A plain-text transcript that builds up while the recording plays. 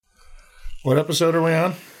What episode are we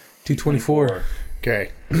on? 224.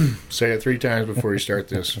 Okay. Say it 3 times before you start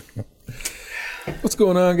this. What's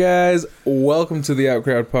going on, guys? Welcome to the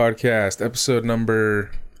Outcrowd Podcast, episode number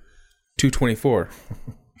 224.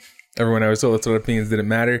 Everyone I was told that's what opinions didn't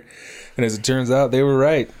matter. And as it turns out, they were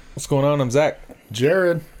right. What's going on? I'm Zach.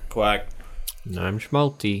 Jared. Quack. I'm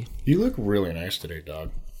Schmalti. You look really nice today, dog.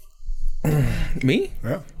 Me?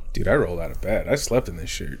 Yeah. Dude, I rolled out of bed. I slept in this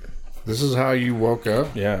shirt. This is how you woke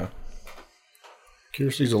up? Yeah.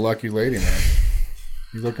 Kirsty's a lucky lady, man.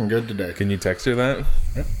 You're looking good today. Can you text her that?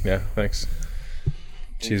 Yeah, thanks.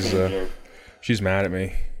 She's mad at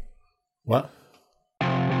me. What?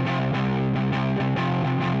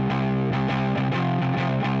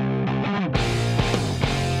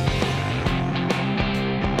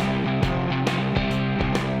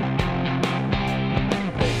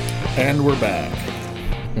 And we're back.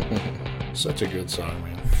 Such a good song,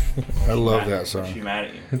 man. I love that song. She's mad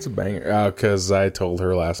at you. It's a banger. Because I told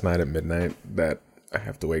her last night at midnight that I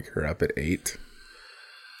have to wake her up at 8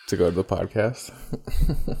 to go to the podcast.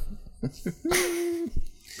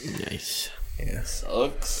 Nice. Yeah.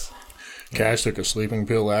 Sucks. Cash took a sleeping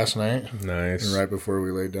pill last night. Nice. And right before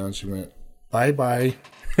we laid down, she went, bye-bye.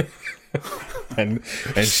 And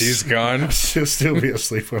she's gone. She'll still be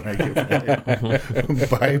asleep when I get back.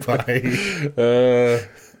 Bye-bye.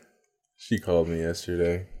 She called me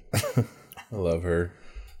yesterday. I love her.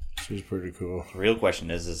 She's pretty cool. The real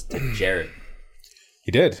question is did Jared?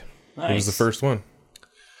 He did. Nice. He was the first one.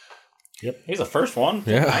 He's the first one?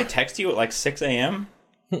 Yeah. I text you at like 6 a.m.?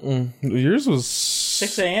 Yours was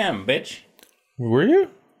 6 a.m., bitch. Were you?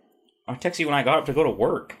 I text you when I got up to go to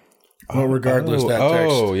work. Well, regardless, that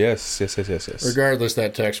text. Oh, yes. Regardless,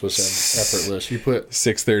 that text was effortless. You put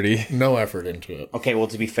 6:30. no effort into it. Okay, well,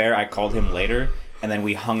 to be fair, I called him later, and then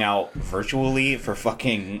we hung out virtually for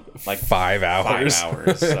fucking like 5 hours. 5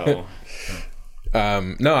 hours, so...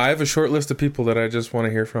 No, I have a short list of people that I just want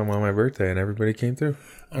to hear from on my birthday, and everybody came through.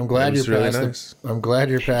 I'm glad you're really past nice. I'm glad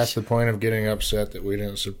you're past the point of getting upset that we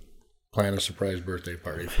didn't plan a surprise birthday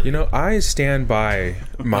party for you. You know, I stand by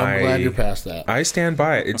my... I'm glad you're past that. I stand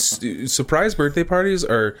by it. It's surprise birthday parties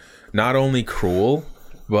are not only cruel,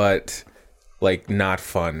 but like not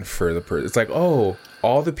fun for the person. It's like, oh,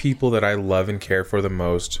 all the people that I love and care for the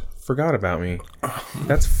most forgot about me.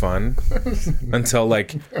 That's fun. Until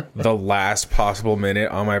like the last possible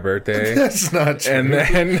minute on my birthday. That's not true. And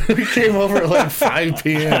then we came over at like 5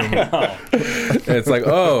 p.m. it's like,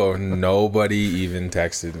 oh, nobody even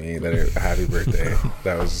texted me that happy birthday.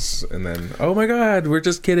 That was, and then, oh my God, we're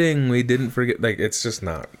just kidding. We didn't forget. Like, it's just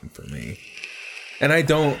not for me. And I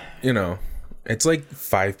don't, it's like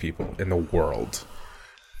 5 people in the world.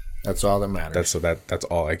 That's all that matters. That's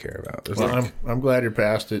all I care about. Well, I'm glad you're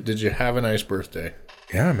past it. Did you have a nice birthday?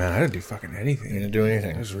 Yeah, man, I didn't do fucking anything. You didn't do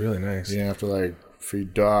anything. It was really nice. You didn't have to like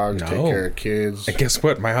feed dogs, take care of kids. And guess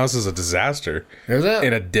what? My house is a disaster. Is it?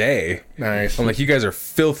 In a day. Nice. I'm like, you guys are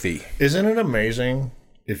filthy. Isn't it amazing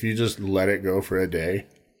if you just let it go for a day?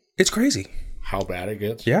 It's crazy. How bad it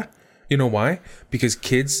gets? Yeah. You know why? Because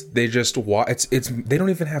kids, they just walk. They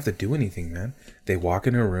don't even have to do anything, man. They walk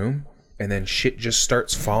in a room, and then shit just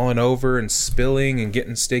starts falling over and spilling and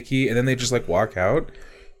getting sticky, and then they just like walk out,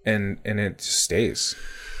 and it just stays.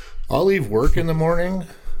 I'll leave work in the morning.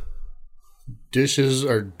 Dishes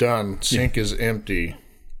are done. Sink is empty.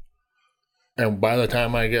 And by the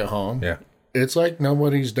time I get home, Yeah. it's like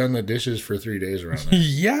nobody's done the dishes for 3 days around there.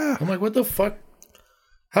 Yeah. I'm like, what the fuck?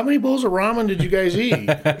 How many bowls of ramen did you guys eat?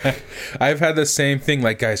 I've had the same thing.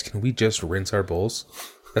 Like, guys, can we just rinse our bowls?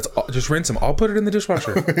 That's all, just rinse them. I'll put it in the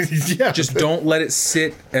dishwasher. Yeah. Just don't let it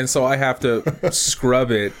sit, and so I have to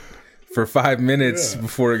scrub it for 5 minutes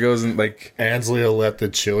before it goes in. Like, Ansley will let the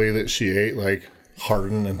chili that she ate like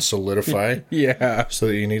harden and solidify. yeah, So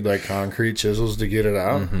that you need like concrete chisels to get it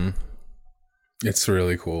out. Mm-hmm. It's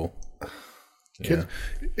really cool. Kids,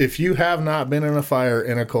 if you have not been in a fire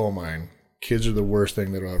in a coal mine, kids are the worst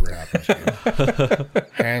thing that'll ever happen to you.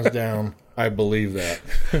 Hands down, I believe that.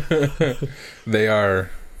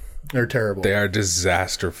 They're terrible. They are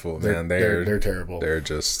disasterful, man. They're terrible. They're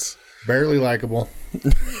just Barely likable.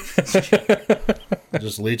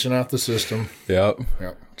 Just leeching off the system. Yep.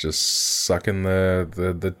 Yep. Just sucking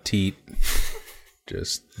the teat.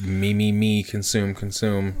 Just me,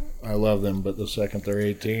 consume. I love them, but the second they're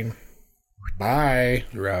 18, bye.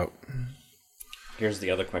 You're out. Here's the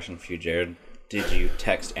other question for you, Jared. Did you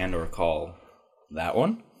text and or call that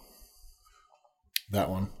one? That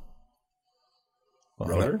one.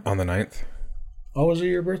 Brother? On the 9th? Oh, was it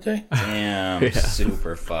your birthday? Damn,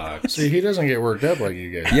 super fucked. See, he doesn't get worked up like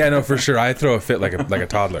you guys. Yeah, no, for sure. I throw a fit like a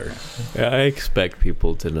toddler. Yeah, I expect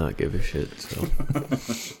people to not give a shit. So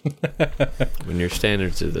when your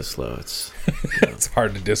standards are this low, it's It's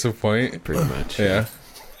hard to disappoint. pretty much. Yeah.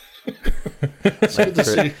 It's good to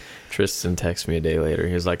see. Tristan texted me a day later.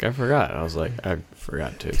 He was like, "I forgot." I was like, "I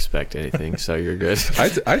forgot to expect anything, so you're good." I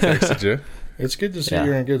texted you. It's good to see Yeah.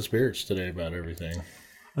 you're in good spirits today about everything.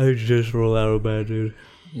 I just roll out of bed, dude.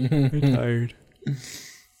 I'm tired.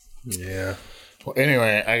 Yeah. Well,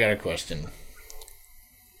 anyway, I got a question.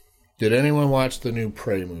 Did anyone watch the new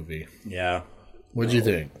Prey movie? Yeah, What'd you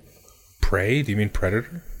think? Prey? Do you mean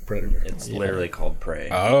Predator? Predator. it's literally called Prey.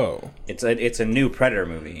 Oh. It's a new Predator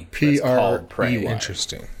movie. But it's called Prey. P-R-E-Y.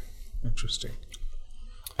 Interesting.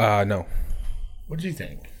 No. What'd you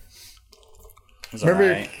think? It's Remember,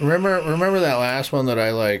 alright. remember that last one that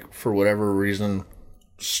I like for whatever reason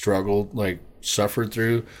struggled, like suffered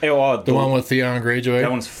through. Hey, well, The one with Theon Greyjoy.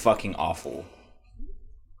 that one's fucking awful.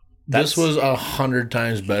 This was 100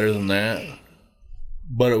 times better than that,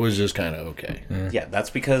 but it was just kind of okay. Yeah, that's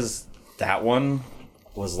because that one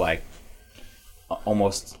was like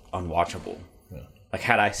almost unwatchable. Like,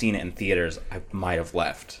 had I seen it in theaters, I might have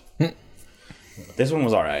left. This one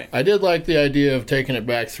was all right. I did like the idea of taking it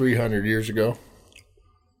back 300 years ago.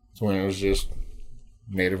 It's when it was just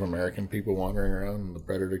Native American people wandering around and the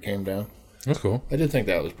predator came down. That's cool. I did think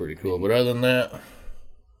that was pretty cool, but other than that,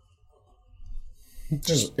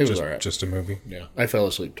 it was all right. Just a movie. Yeah, I fell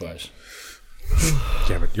asleep twice.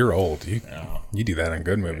 Yeah, but you're old. You do that in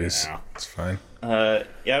good movies. Yeah. It's fine. Yeah,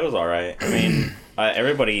 it was all right. I mean,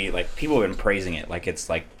 everybody, like, people have been praising it like it's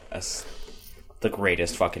like the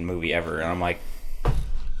greatest fucking movie ever, and I'm like,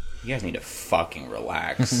 you guys need to fucking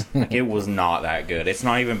relax. Like, it was not that good. It's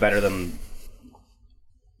not even better than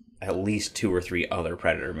at least 2 or 3 other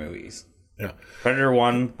Predator movies. Yeah, Predator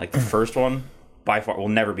 1, like the first one, by far will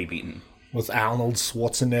never be beaten. with Arnold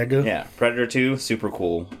Schwarzenegger. Yeah, Predator 2, super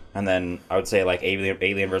cool. And then I would say like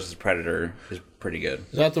Alien versus Predator is pretty good.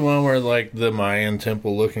 Is that the one where like the Mayan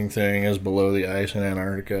temple looking thing is below the ice in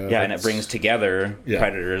Antarctica? Yeah, and it brings together Yeah.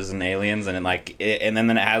 predators and aliens, and and then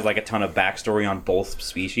it has like a ton of backstory on both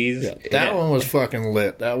species. Yeah, that one was fucking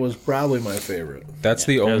lit. That was probably my favorite. That's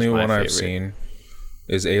the that was only my one I've favorite. seen.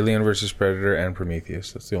 Is Alien versus Predator and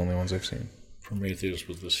Prometheus. That's the only ones I've seen. Prometheus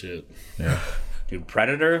was the shit. Yeah. Dude,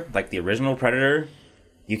 Predator, like the original Predator,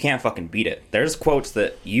 you can't fucking beat it. There's quotes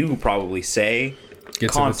that you probably say Gets in the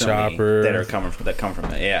constantly chopper. that come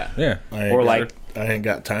from it. Yeah. Yeah. I ain't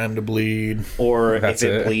got time to bleed. Or That's if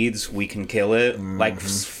it it. bleeds, we can kill it. Like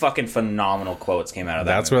fucking phenomenal quotes came out of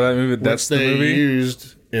that. That's where that movie. That's Which the they movie.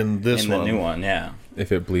 used in this in one. the new one. Yeah.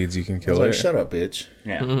 If it bleeds, you can I was kill like, it. shut up, bitch.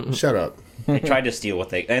 Yeah. Shut up. They tried to steal what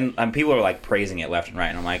they and people are like praising it left and right,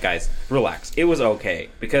 and I'm like, guys, relax. It was okay,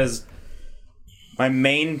 because my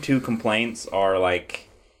main 2 complaints are like,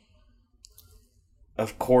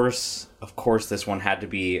 of course this one had to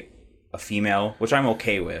be a female, which I'm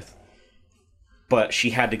okay with, but she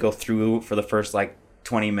had to go through for the first like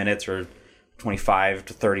 20 minutes or 25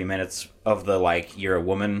 to 30 minutes of the like, you're a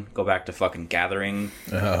woman, go back to fucking gathering,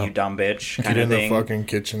 you dumb bitch Get kind in of the thing. fucking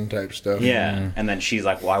kitchen type stuff. Yeah, and then she's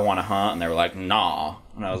like, "Well, I want to hunt," and they were like, "Nah,"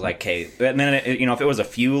 and I was like, "Okay." And then if it was a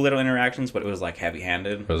few little interactions, but it was like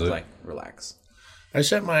heavy-handed, I was it? like, "Relax." I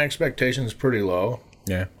set my expectations pretty low,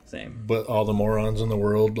 Yeah. Same. but all the morons in the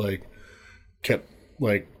world like kept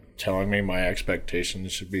like telling me my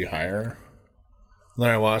expectations should be higher. And then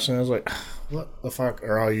I watched it and I was like, what the fuck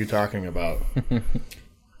are all you talking about?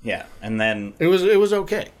 Yeah, and then It was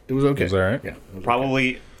okay. It was okay. It was all right? Yeah. it was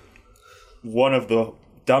probably one of the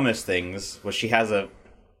dumbest things was she has a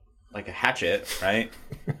hatchet, right?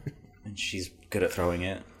 And she's good at throwing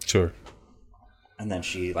it. Sure. And then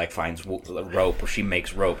she like finds rope, or she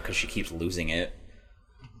makes rope because she keeps losing it.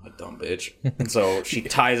 A dumb bitch. And so she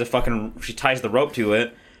ties the rope to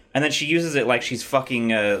it, and then she uses it like she's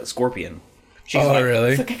fucking Scorpion. She's Oh,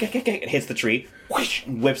 really? It hits the tree, whoosh,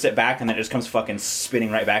 whips it back, and then it just comes fucking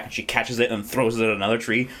spinning right back, and she catches it and throws it at another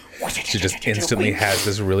tree. She just instantly has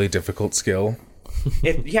this really difficult skill.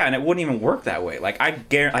 Yeah, and it wouldn't even work that way. Like I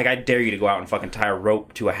dare you to go out and fucking tie a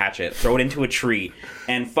rope to a hatchet, throw it into a tree,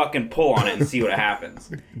 and fucking pull on it and see what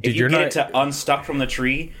happens. If you you're get not- it to unstuck from the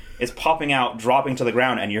tree, it's popping out, dropping to the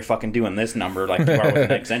ground, and you're fucking doing this number like you are with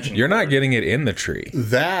an extension. You're not getting it in the tree.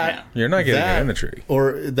 That Yeah. You're not getting that, it in the tree.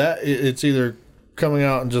 or that it's either coming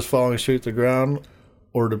out and just falling straight to the ground,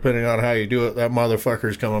 or depending on how you do it, that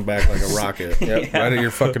motherfucker's coming back like a rocket. Yep. Right at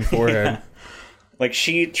your fucking forehead. Like,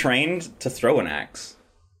 she trained to throw an axe.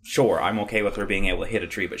 Sure, I'm okay with her being able to hit a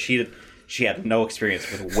tree, but she she had no experience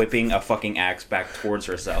with whipping a fucking axe back towards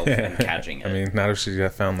herself and catching it. I mean, not if she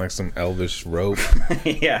got found like some elvish rope,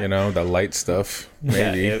 yeah. you know, the light stuff.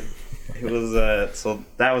 Maybe. Yeah, it was, so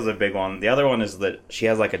that was a big one. The other one is that she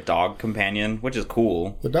has like a dog companion, which is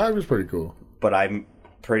cool. The dog was pretty cool. But I'm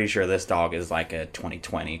pretty sure this dog is like a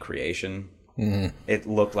 2020 creation. It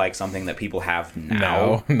looked like something that people have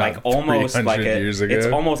now. No, like almost like years ago. It's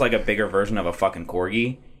almost like a bigger version of a fucking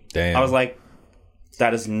corgi. Damn. I was like,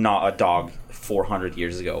 that is not a dog 400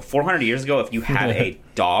 years ago. 400 years ago, if you had a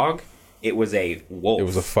dog, it was a wolf. It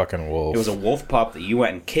was a fucking wolf. It was a wolf pup that you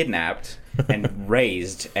went and kidnapped and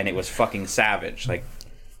raised, and it was fucking savage. Like,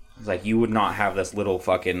 it's like you would not have this little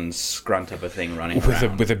fucking scrunt of a thing running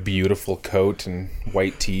around. with a beautiful coat and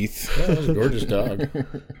white teeth. Yeah, it was a gorgeous dog.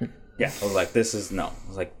 Yeah, I was like, this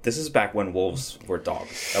is back when wolves were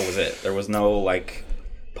dogs. That was it. There was no like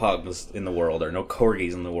pugs in the world or no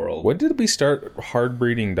corgis in the world. When did we start hard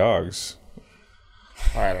breeding dogs?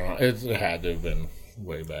 I don't know. It had to have been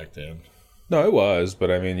way back then. No, it was, but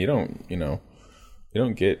I mean, you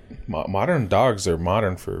don't get modern dogs are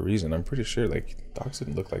modern for a reason. I'm pretty sure like dogs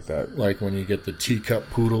didn't look like that. Like when you get the teacup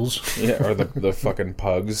poodles. Yeah, or the fucking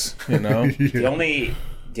pugs, you know.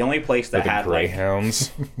 The only place that had like greyhounds,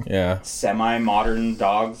 yeah, semi-modern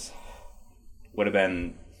dogs would have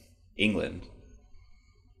been England.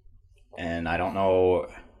 And I don't know,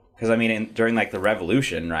 because I mean, during like the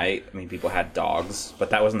Revolution, right? I mean, people had dogs, but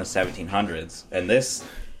that was in the 1700s. And this,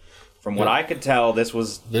 from what I could tell, this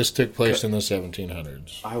took place in the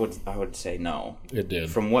 1700s. I would say no. It did.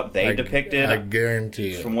 From what they depicted, I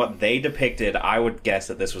guarantee it. From what they depicted, I would guess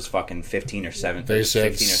that this was fucking 15 or 17. They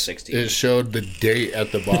said 15 or 16. It showed the date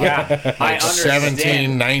at the bottom. Yeah, I understand.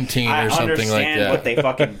 1719 or something like that. I understand what they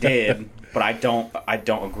fucking did, but I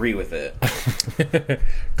don't agree with it.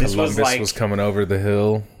 This Columbus was coming over the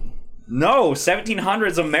hill. No,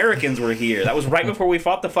 1700s Americans were here. That was right before we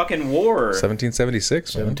fought the fucking war.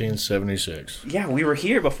 1776. 1776. Yeah, we were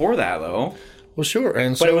here before that, though. Well, sure,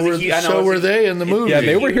 and But so were they in the movie. Yeah,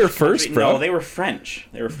 they were here first, bro. No, they were French.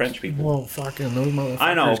 They were French people. Well, fucking those motherfuckers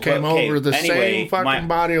I know, came over the same fucking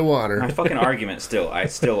body of water. My fucking argument still,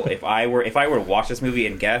 if I were to watch this movie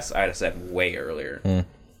and guess, I'd have said way earlier.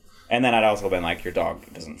 And then I'd also been like, your dog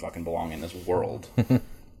doesn't fucking belong in this world.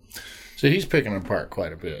 So he's picking apart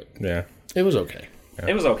quite a bit. Yeah. It was okay. Yeah.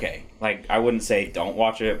 It was okay. Like, I wouldn't say don't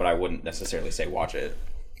watch it, but I wouldn't necessarily say watch it.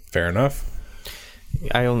 Fair enough.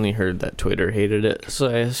 I only heard that Twitter hated it, so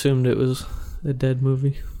I assumed it was a dead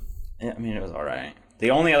movie. Yeah, I mean, it was alright.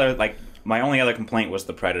 The only other, my only other complaint was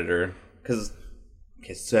the Predator. Because,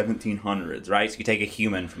 1700s, right? So you take a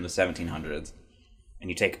human from the 1700s,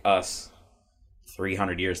 and you take us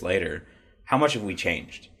 300 years later. How much have we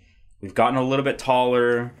changed? We've gotten a little bit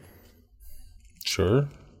taller. Sure.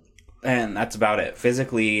 And that's about it.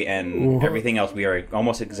 Physically and everything else, we are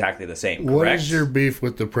almost exactly the same. Correct? What is your beef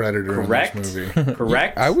with the Predator in this movie?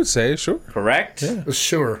 Correct? I would say, sure. Correct? Yeah.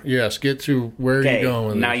 Sure, yes. Get to where you're going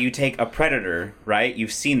with now it. you take a Predator, right?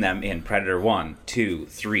 You've seen them in Predator 1, 2,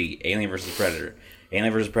 3, Alien vs. Predator,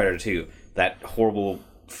 Alien vs. Predator 2, that horrible,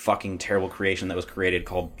 fucking terrible creation that was created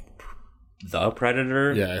called The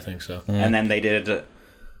Predator. Yeah, I think so. And then they did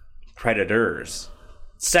Predators.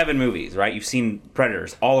 7 movies, right? You've seen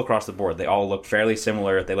Predators all across the board. They all look fairly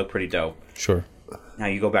similar. They look pretty dope. Sure. Now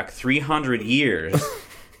you go back 300 years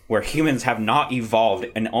where humans have not evolved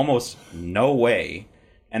in almost no way.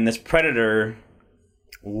 And this Predator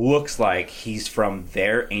looks like he's from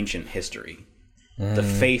their ancient history. The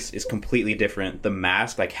face is completely different. The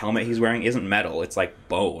mask, like helmet he's wearing, isn't metal. It's like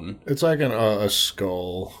bone. It's like a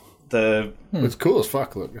skull. It's cool as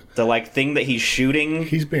fuck looking. The like thing that he's shooting.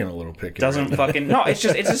 He's being a little picky. Doesn't fucking no. It's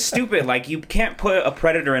just stupid. Like you can't put a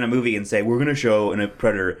Predator in a movie and say we're gonna show a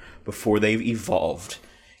Predator before they've evolved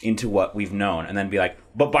into what we've known, and then be like,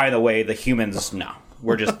 but by the way, the humans no.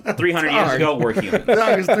 We're just 300 years ago. We're humans.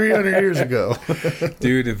 That was 300 years ago.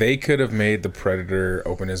 Dude, they could have made the Predator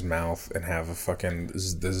open his mouth and have a fucking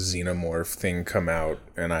the xenomorph thing come out,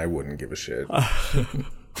 and I wouldn't give a shit.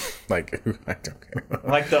 Like, I don't care.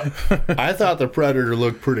 Like I thought the Predator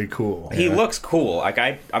looked pretty cool. He looks cool. Like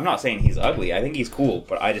I'm not saying he's ugly. I think he's cool,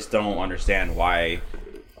 but I just don't understand why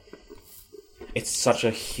it's such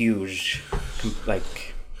a huge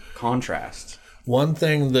contrast. One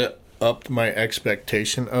thing that upped my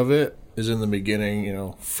expectation of it is in the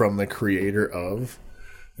beginning, from the creator of,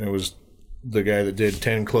 and it was the guy that did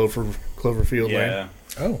 10 Cloverfield Lane.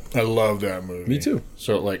 Oh, I love that movie. Me too.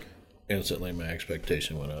 So instantly my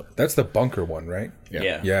expectation went up. that's the bunker one, right?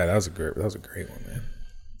 Yeah. Yeah, that was a great one, man.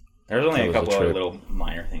 There's only That a was a couple other trip. little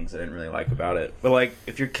minor things I didn't really like about it. But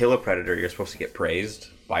if you kill a predator, you're supposed to get praised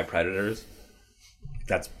by predators.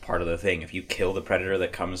 that's part of the thing. If you kill the predator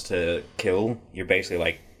that comes to kill, you're basically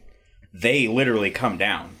like, they literally come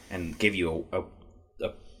down and give you a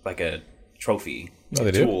trophy,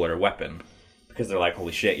 a tool or a weapon, because they're like,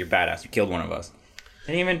 holy shit, you're badass, you killed one of us.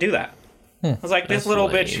 They didn't even do that. I was like, this little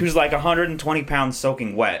bitch who's like 120 pounds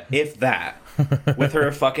soaking wet, if that, with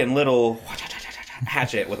her fucking little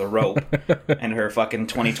hatchet with a rope and her fucking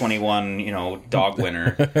 2021, dog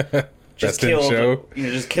winner. Just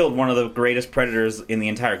killed one of the greatest predators in the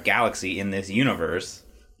entire galaxy in this universe.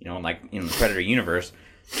 Like in the Predator universe,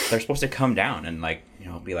 they're supposed to come down and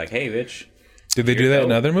be like, "Hey, bitch." Did they do that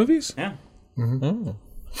in other movies? Yeah. Mm-hmm. Oh.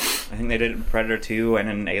 I think they did it in Predator 2 and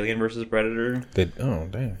in Alien vs. Predator. Oh,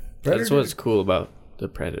 damn. That's what's cool about the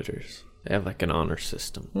Predators. They have like an honor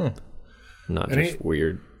system, not just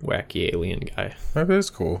weird, wacky alien guy. That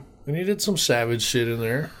is cool. And he did some savage shit in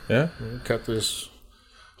there. Yeah. Cut this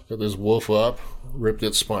wolf up, ripped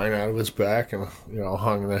its spine out of its back, and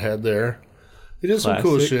hung the head there. He did some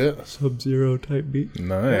cool shit. Sub-Zero type beat.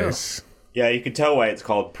 Nice. Yeah, you can tell why it's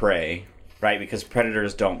called prey, right? Because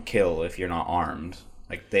predators don't kill if you're not armed.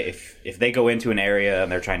 Like if they go into an area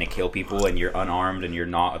and they're trying to kill people and you're unarmed and you're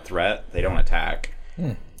not a threat, they don't attack.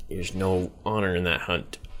 There's no honor in that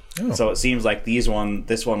hunt. Oh. So it seems like this one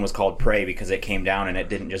was called prey because it came down and it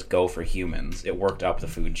didn't just go for humans. It worked up the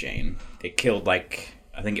food chain. It killed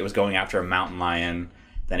I think it was going after a mountain lion,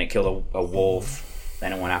 then it killed a wolf,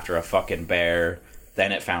 then it went after a fucking bear,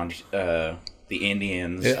 then it found the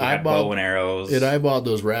Indians who had bow and arrows. It eyeballed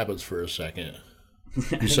those rabbits for a second.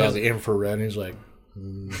 You saw the infrared and he's like,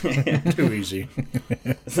 too easy.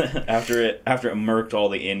 After it murked all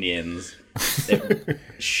the Indians,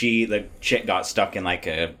 the chick got stuck in like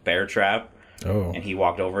a bear trap. Oh. And he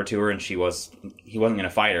walked over to her and he wasn't going to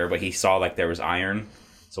fight her, but he saw like there was iron.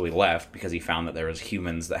 So he left because he found that there was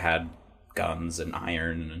humans that had guns and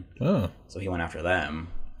iron. So he went after them.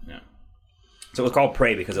 Yeah. So it was called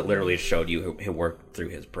prey because it literally showed you who worked through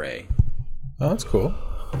his prey. Oh, that's cool.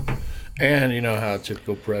 And you know how a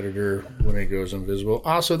typical predator, when he goes invisible.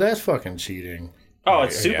 Also, that's fucking cheating. Oh,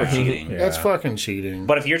 it's super cheating. Yeah. That's fucking cheating.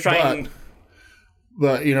 But if you're trying...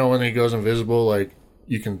 But when he goes invisible, like,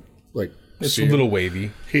 you can, like... It's a little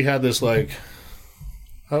wavy. He had this, like...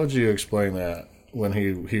 How would you explain that? When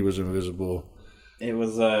he was invisible, it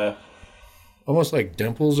was almost like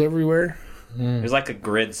dimples everywhere. There's like a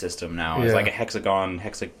grid system now. It's like a hexagon,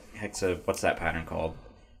 what's that pattern called?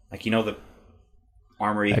 Like the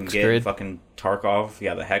armor you can get in fucking Tarkov.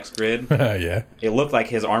 Yeah, the hex grid. Yeah. It looked like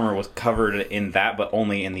his armor was covered in that, but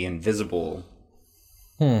only in the invisible.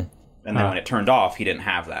 And then when it turned off, he didn't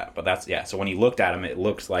have that. But so when you looked at him, it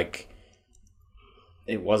looked like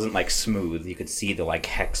it wasn't like smooth. You could see the like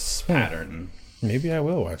hex pattern. Maybe I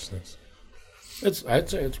will watch this. I'd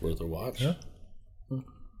say it's worth a watch. Yeah.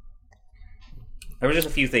 There were just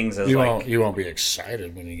a few things you won't be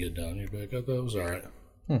excited when you get done. You'll be like, oh, that was all right.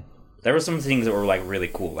 There were some things that were like really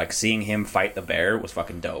cool. Like seeing him fight the bear was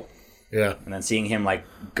fucking dope. Yeah. And then seeing him like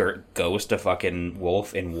ghost a fucking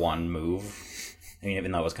wolf in one move. I mean,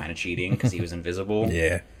 even though it was kind of cheating because he was invisible.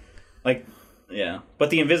 Yeah. Like, yeah. But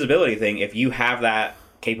the invisibility thing, if you have that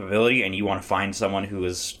capability and you want to find someone who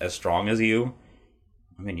is as strong as you,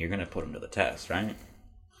 I mean, you're going to put them to the test, right?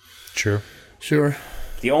 True. Sure.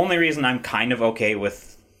 The only reason I'm kind of okay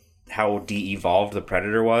with how de-evolved the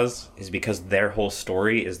Predator was is because their whole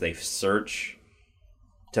story is they search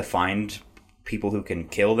to find people who can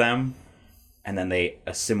kill them, and then they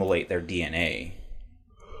assimilate their DNA.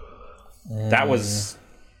 That was...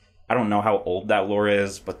 I don't know how old that lore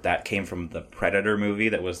is, but that came from the Predator movie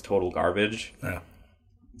that was total garbage. Yeah.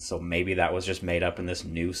 So maybe that was just made up in this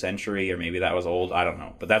new century, or maybe that was old. I don't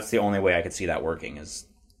know. But that's the only way I could see that working is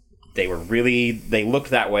they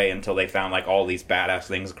looked that way until they found like all these badass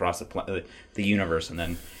things across the universe and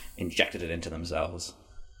then injected it into themselves.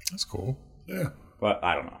 That's cool. Yeah. But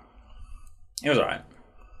I don't know. It was all right.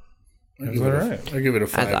 I give it a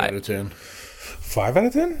 5 out of 10. 5 out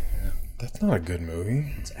of 10? Yeah. That's not a good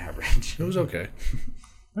movie. It's average. It was okay.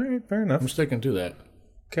 All right, fair enough. I'm sticking to that.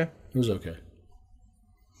 Okay. It was okay.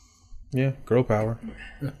 Yeah, girl power.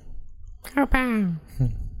 Yeah. Girl power.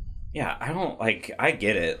 Yeah, I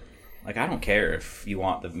get it. Like, I don't care if you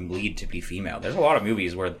want the lead to be female. There's a lot of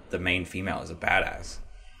movies where the main female is a badass.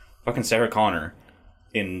 Fucking Sarah Connor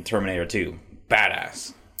in Terminator 2.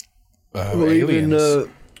 Badass. Aliens.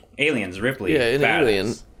 Aliens, Ripley. Yeah, in badass.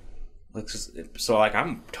 Alien. So, like,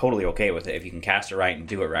 I'm totally okay with it if you can cast it right and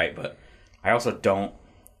do it right, but I also don't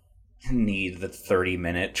need the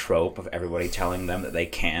 30-minute trope of everybody telling them that they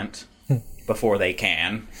can't before they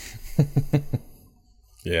can.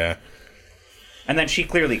 Yeah. And then she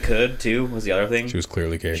clearly could too. Was the other thing? She was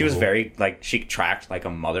clearly capable. She was very like she tracked like a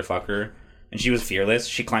motherfucker, and she was fearless.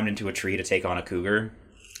 She climbed into a tree to take on a cougar.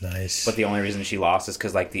 Nice. But the only reason she lost is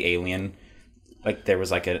because like the alien, like there was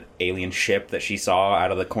like an alien ship that she saw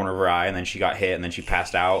out of the corner of her eye, and then she got hit, and then she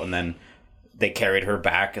passed out, and then they carried her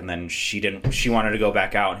back, and then she didn't. She wanted to go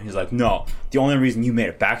back out, and he's like, "No, the only reason you made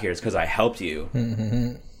it back here is because I helped you."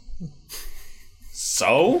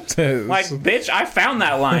 So, like, bitch, I found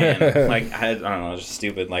that lion. Like, I don't know, it's just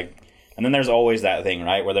stupid. Like, and then there's always that thing,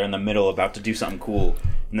 right, where they're in the middle about to do something cool,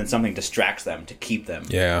 and then something distracts them to keep them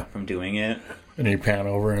from doing it. And you pan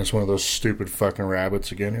over, and it's one of those stupid fucking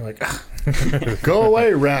rabbits again. You're like, go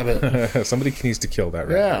away, rabbit. Somebody needs to kill that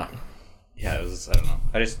rabbit. Yeah, it was, I don't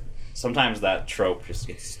know. Sometimes that trope just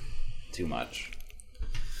gets too much.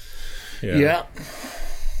 Yeah.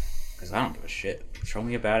 Because I don't give a shit. Show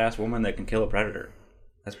me a badass woman that can kill a predator.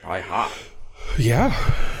 That's probably hot. Yeah.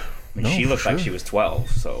 I mean, she looked like she was 12,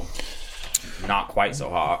 so not quite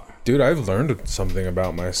so hot. Dude, I've learned something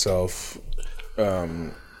about myself.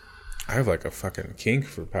 I have like a fucking kink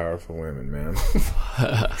for powerful women, man.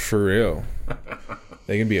 For real.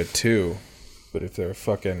 They can be a 2, but if they're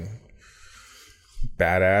fucking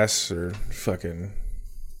badass or fucking,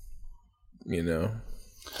 you know.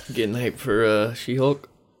 Getting hyped for She-Hulk?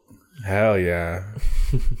 Hell yeah.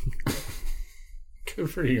 Good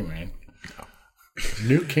for you, man.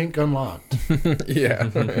 New kink unlocked. Yeah.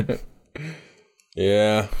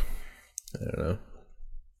 Yeah. I don't know.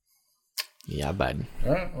 Yeah, bud.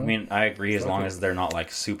 All right, well, I mean, I agree as long as they're not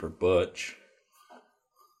like super butch.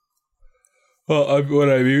 Well, what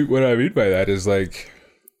I mean by that is like,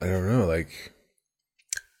 I don't know, like,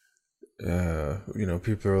 you know,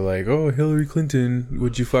 people are like, "Oh, Hillary Clinton,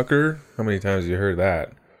 would you fuck her?" How many times have you heard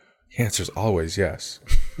that? The answer's always yes.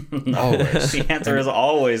 Always. The answer is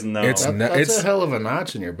always no. It's that's a hell of a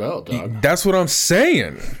notch in your belt, dog. That's what I'm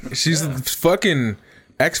saying. She's the fucking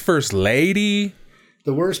ex-first lady.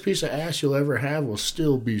 The worst piece of ass you'll ever have will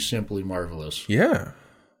still be simply marvelous. Yeah.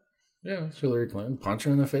 Yeah, it's Hillary Clinton. Punch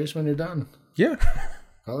her in the face when you're done. Yeah.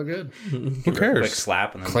 All good. Who cares? Quick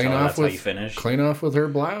slap and then Clean tell her off that's with how you finish. Clean off with her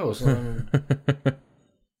blouse.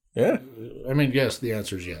 Yeah. I mean, yes. The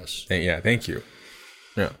answer is yes. Yeah. Thank you.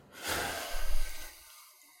 Yeah.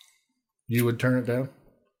 You would turn it down?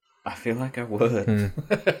 I feel like I would.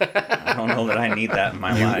 I don't know that I need that in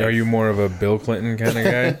my life. Are you more of a Bill Clinton kind of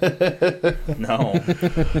guy? No.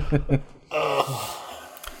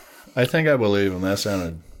 I think I believe him. That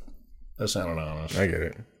sounded honest. I get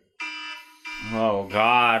it. Oh,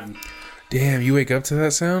 God. Damn, you wake up to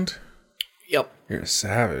that sound? Yep. You're a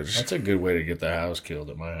savage. That's a good way to get the house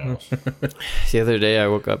killed at my house. The other day I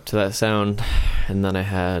woke up to that sound, and then I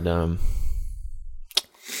had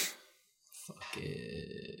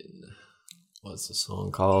what's the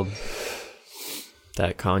song called?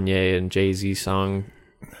 That Kanye and Jay-Z song.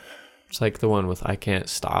 It's like the one with I Can't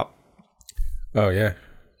Stop. Oh, yeah.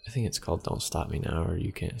 I think it's called Don't Stop Me Now or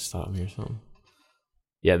You Can't Stop Me or something.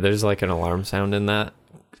 Yeah, there's like an alarm sound in that,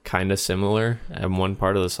 kind of similar in one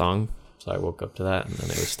part of the song. So I woke up to that, and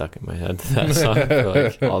then it was stuck in my head, that song, for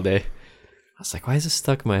like all day. I was like, why is this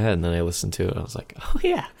stuck in my head? And then I listened to it, and I was like, oh,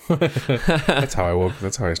 yeah. That's how I woke.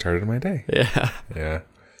 That's how I started my day. Yeah. Yeah.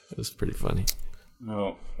 It was pretty funny.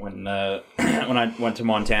 No, when I went to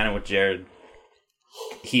Montana with Jared,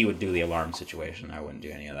 he would do the alarm situation. I wouldn't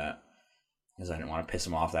do any of that because I didn't want to piss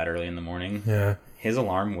him off that early in the morning. Yeah. His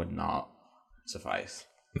alarm would not suffice.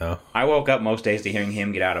 No. I woke up most days to hearing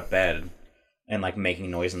him get out of bed and like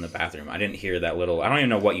making noise in the bathroom. I didn't hear that little. I don't even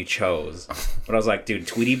know what you chose, but I was like, dude,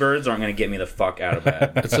 Tweety birds aren't going to get me the fuck out of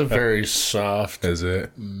bed. It's a very soft, Is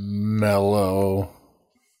it? mellow,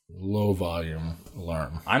 low volume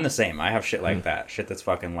alarm. I'm the same. I have shit like that. Shit that's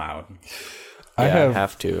fucking loud. I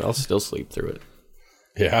have to. I'll still sleep through it.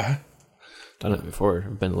 Yeah. Done it before.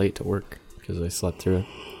 I've been late to work because I slept through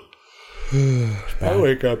it. I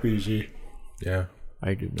wake up easy. Yeah.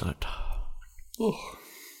 I do not. Oh.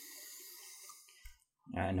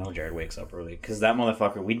 I know Jared wakes up early because that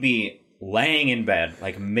motherfucker, we'd be laying in bed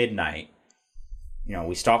like midnight. You know,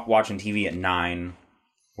 we stopped watching TV at 9.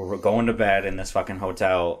 We're going to bed in this fucking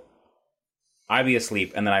hotel. I'd be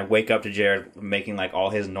asleep, and then I wake up to Jared making like all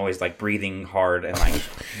his noise, like breathing hard and like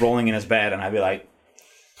rolling in his bed, and I'd be like,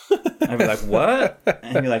 what?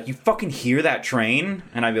 And he'd be like, you fucking hear that train?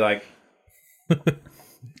 And I'd be like,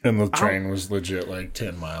 And the train was legit like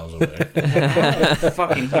 10 miles away. I don't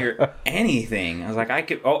fucking hear anything. I was like, I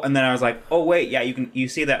could. Oh, and then I was like, oh wait, yeah, you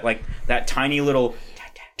see that like that tiny little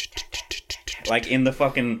like in the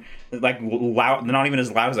fucking like loud, not even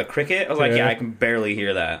as loud as a cricket. I was like, yeah, I can barely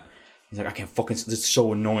hear that. He's like, I can't fucking. It's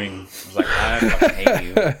so annoying. I was like, I fucking hate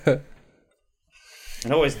you.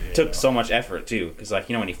 It always took so much effort too, because like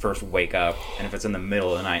when you first wake up, and if it's in the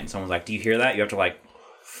middle of the night, and someone's like, "Do you hear that?" You have to like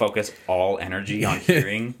focus all energy on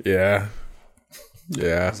hearing. Yeah.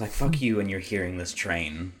 I was like, "Fuck you," and you're hearing this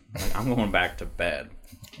train. Like, I'm going back to bed.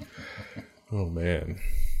 Oh man.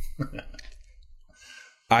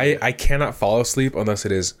 I cannot fall asleep unless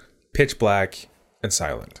it is pitch black and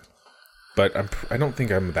silent. But I don't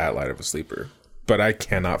think I'm that light of a sleeper. But I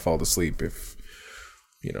cannot fall to sleep if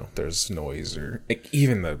there's noise or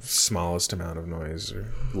even the smallest amount of noise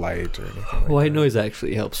or light or anything like White that. noise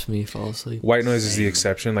actually helps me fall asleep. White noise is the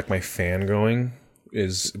exception. Like my fan going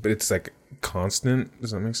but it's like constant.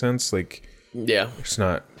 Does that make sense? Like, Yeah. it's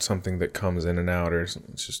not something that comes in and out, or it's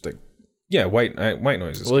just like, yeah, white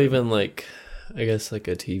noise is Well, good. even like, I guess like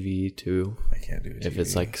a TV too. I can't do it. If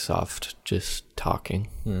it's like soft, just talking.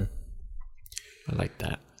 I like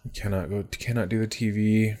that. Cannot do the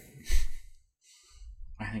TV.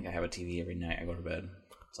 I think I have a TV every night I go to bed.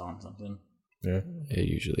 It's on something. Yeah. I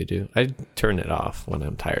usually do. I turn it off when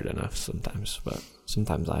I'm tired enough sometimes, but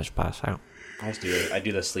sometimes I just pass out. I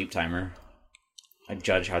do the sleep timer. I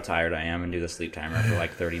judge how tired I am and do the sleep timer for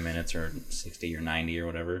like 30 minutes or 60 or 90 or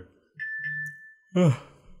whatever. There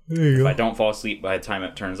you If I don't fall asleep by the time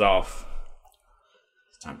it turns off,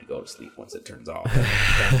 it's time to go to sleep once it turns off.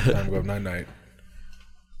 Time to go night.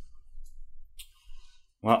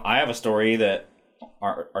 Well, I have a story that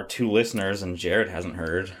our two listeners and Jared hasn't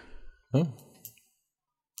heard. Oh.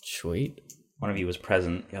 Sweet. One of you was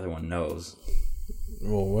present, the other one knows.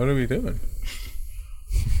 Well, what are we doing?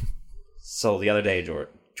 So the other day,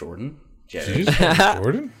 Jordan? Did Jared. you just call me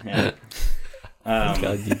Jordan? Yeah. I'll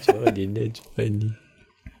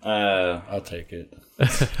take it.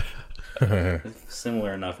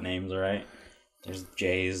 Similar enough names, all right? There's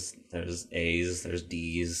J's, there's A's, there's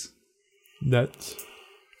D's. Nuts.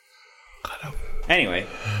 Anyway,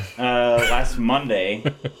 last Monday,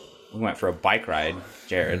 we went for a bike ride,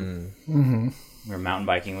 Jared. Mm-hmm. We were mountain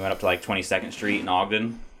biking. We went up to like 22nd Street in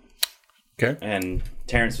Ogden. Okay. And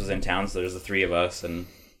Terrence was in town, so there's the three of us. And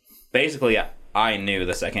basically, I knew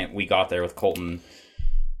the second we got there with Colton,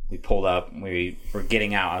 we pulled up, we were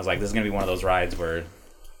getting out. I was like, this is going to be one of those rides where,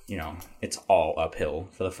 it's all uphill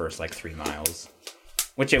for the first like 3 miles.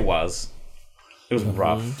 Which it was. It was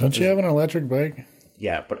rough. Don't you have an electric bike?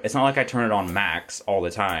 Yeah, but it's not like I turn it on max all the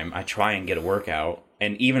time. I try and get a workout.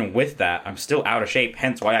 And even with that, I'm still out of shape,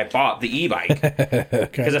 hence why I bought the e-bike.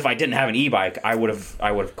 Because if I didn't have an e-bike, I would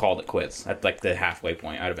have called it quits at like the halfway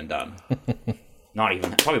point. I'd have been done. Not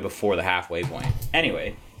even, probably before the halfway point.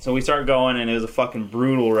 Anyway, so we started going, and it was a fucking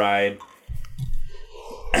brutal ride.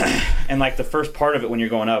 And like the first part of it when you're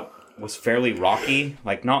going up was fairly rocky.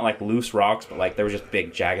 Like not like loose rocks, but like there were just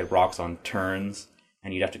big jagged rocks on turns.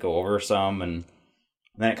 And you'd have to go over some, and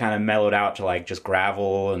then it kind of mellowed out to like just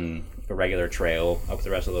gravel and a regular trail up the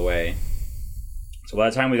rest of the way. So by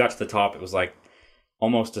the time we got to the top, it was like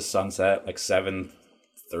almost to sunset, like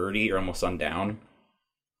 7:30 or almost sundown.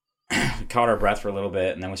 We caught our breath for a little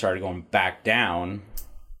bit, and then we started going back down.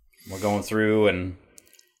 We're going through, and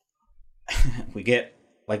we get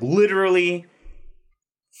like literally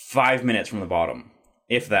 5 minutes from the bottom,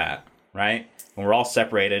 if that, right? And we're all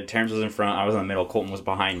separated. Terrence was in front, I was in the middle, Colton was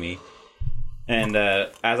behind me. And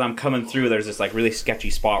as I'm coming through, there's this like really sketchy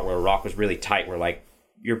spot where a rock was really tight, where like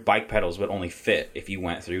your bike pedals would only fit if you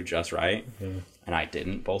went through just right. Mm-hmm. And I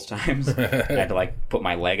didn't both times. I had to like put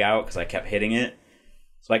my leg out because I kept hitting it.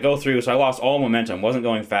 So I go through, so I lost all momentum, wasn't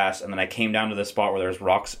going fast, and then I came down to this spot where there's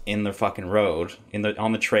rocks in the fucking road,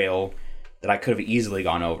 on the trail, that I could have easily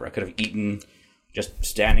gone over. I could have eaten just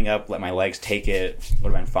standing up, let my legs take it,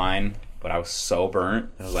 would have been fine. But I was so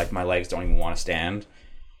burnt, I was like, my legs don't even want to stand.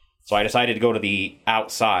 So I decided to go to the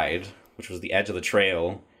outside, which was the edge of the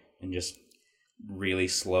trail, and just really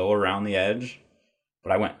slow around the edge.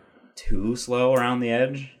 But I went too slow around the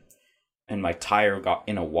edge, and my tire got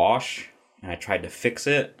in a wash, and I tried to fix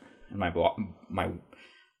it, and my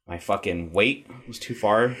fucking weight was too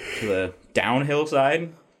far to the downhill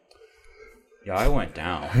side. Yeah, I went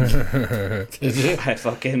down.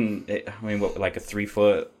 Like a 3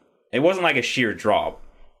 foot. It wasn't like a sheer drop,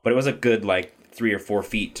 but it was a good like 3 or 4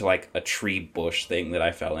 feet to like a tree bush thing that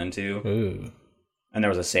I fell into. Ooh. And there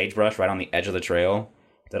was a sagebrush right on the edge of the trail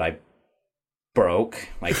that I broke.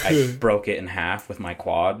 Like I broke it in half with my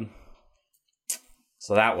quad.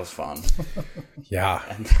 So that was fun. Yeah.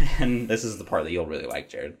 And then this is the part that you'll really like,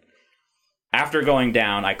 Jared. After going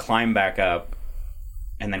down, I climbed back up,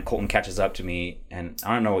 And then Colton catches up to me, and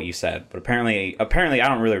I don't know what you said, but apparently I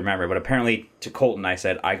don't really remember, but apparently to Colton I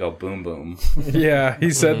said, I go boom boom. Yeah,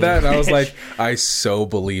 he said that, and I was like, I so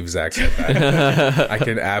believe Zach said that. I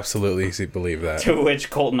can absolutely believe that. To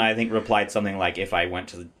which Colton, I think, replied something like, if I went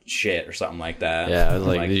to the shit or something like that. Yeah, I was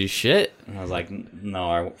like, did you shit? And I was like,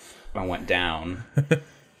 no, I went down.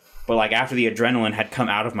 But like after the adrenaline had come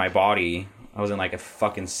out of my body, I was in like a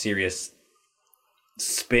fucking serious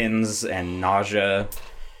spins and nausea.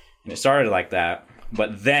 And it started like that.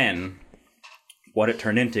 But then what it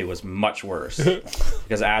turned into was much worse.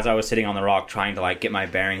 Because as I was sitting on the rock trying to like get my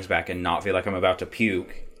bearings back and not feel like I'm about to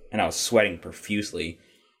puke, and I was sweating profusely,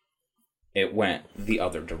 it went the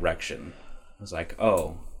other direction. I was like,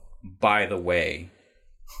 oh, by the way,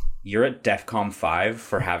 you're at DEFCON 5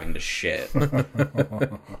 for having to shit.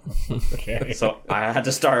 Okay. So I had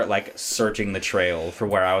to start like searching the trail for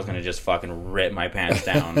where I was going to just fucking rip my pants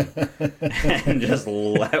down and just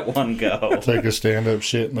let one go. Take a stand-up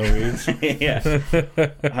shit in the weeds.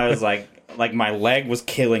 Yeah. I was like my leg was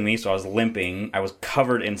killing me, so I was limping. I was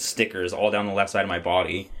covered in stickers all down the left side of my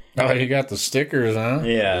body. Oh, you got the stickers, huh?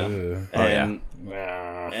 Yeah. Ugh.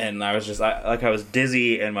 And I was just I was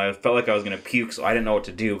dizzy, and I felt like I was gonna puke, so I didn't know what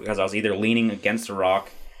to do because I was either leaning against a rock,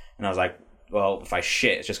 and I was like, well, if I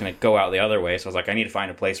shit, it's just gonna go out the other way. So I was like, I need to find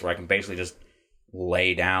a place where I can basically just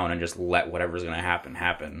lay down and just let whatever's gonna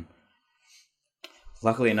happen.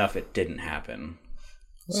 Luckily enough, it didn't happen.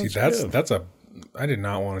 See, that's a. I did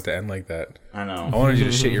not want it to end like that. I know. I wanted you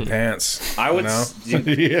to shit your pants. I would.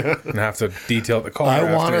 Yeah. And have to detail the car.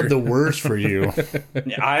 I wanted the worst for you.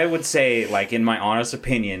 I would say, like, in my honest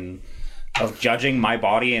opinion of judging my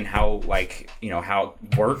body and how, like, you know, how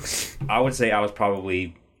it works, I would say I was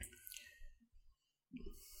probably,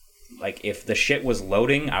 like, if the shit was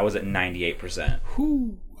loading, I was at 98%.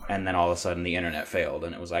 Whew. And then all of a sudden the internet failed,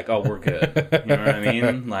 and it was like, oh, we're good. You know what I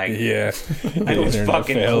mean? Like, Yeah. it was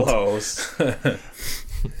fucking failed. close.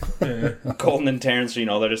 Colton and Terrence, you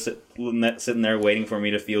know, they're just sitting there waiting for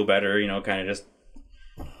me to feel better, you know, kind of just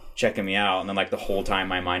checking me out. And then, like, the whole time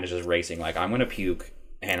my mind is just racing, like, I'm going to puke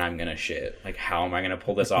and I'm going to shit. Like, how am I going to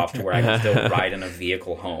pull this off to where I can still ride in a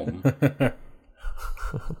vehicle home?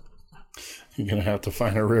 You're going to have to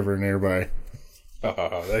find a river nearby.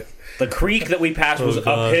 The creek that we passed was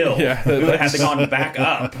uphill. Yeah, We would have had to gone back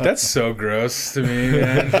up. That's so gross to me,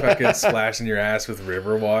 man. Fucking splashing your ass with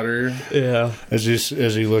river water. Yeah. As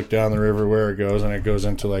you look down the river where it goes, and it goes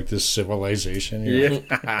into like this civilization. You're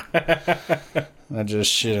like, I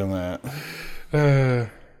just shit in that.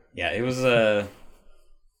 Yeah, it was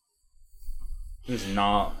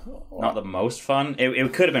not the most fun.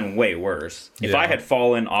 It could have been way worse. If I had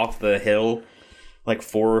fallen off the hill like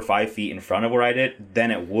 4 or 5 feet in front of where I did,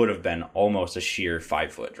 then it would have been almost a sheer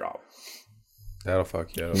 5-foot drop. That'll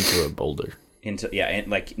fuck you up. Into a boulder.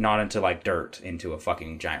 Like not into like dirt, into a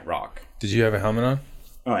fucking giant rock. Did you have a helmet on?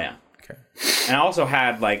 Oh yeah. Okay. And I also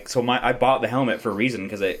had like I bought the helmet for a reason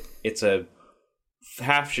because it's a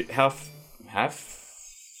half. It's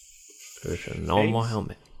a normal face?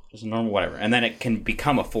 helmet. Just a normal whatever, and then it can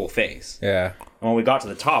become a full face. Yeah. And when we got to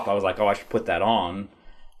the top, I was like, oh, I should put that on.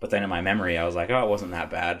 But then in my memory, I was like, oh, it wasn't that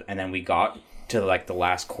bad. And then we got to like the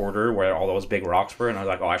last quarter where all those big rocks were, and I was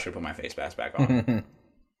like, oh, I should put my face mask back on.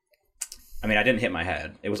 I mean, I didn't hit my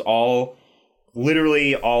head. It was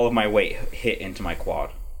literally all of my weight hit into my quad.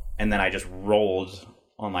 And then I just rolled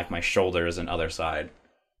on like my shoulders and other side.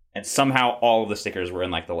 And somehow all of the stickers were in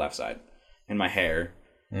like the left side. In my hair.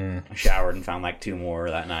 I showered and found like 2 more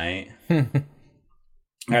that night. I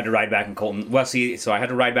had to ride back in Colton. Well, see, so I had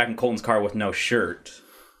to ride back in Colton's car with no shirt.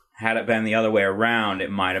 Had it been the other way around,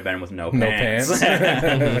 it might have been with no pants.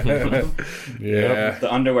 Yeah. The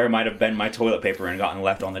underwear might have been my toilet paper and gotten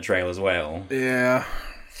left on the trail as well. Yeah.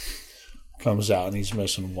 Comes out and he's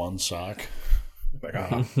missing one sock. Like,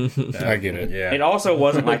 I get it. yeah. It also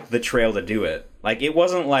wasn't like the trail to do it. Like it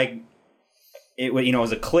wasn't like it. You know, it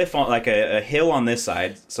was a cliff on like a hill on this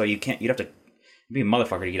side, so you'd have to be a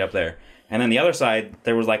motherfucker to get up there. And then the other side,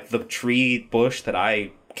 there was like the tree bush that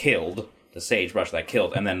I killed. The sagebrush that I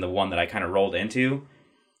killed, and then the one that I kind of rolled into,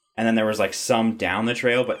 and then there was like some down the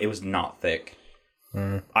trail, but it was not thick.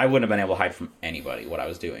 I wouldn't have been able to hide from anybody what I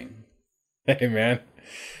was doing. Hey, man.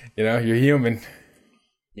 You know, you're human.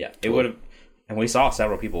 Yeah, it would have, and we saw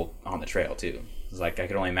several people on the trail too. It was like I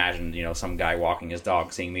could only imagine, you know, some guy walking his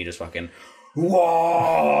dog, seeing me just fucking,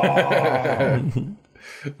 whoa.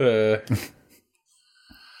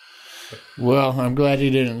 Well, I'm glad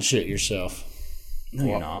you didn't shit yourself. No,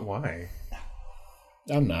 you're not. Why?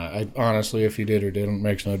 I'm not. Honestly, if you did or didn't,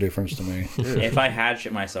 makes no difference to me. If I had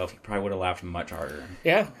shit myself, you probably would have laughed much harder.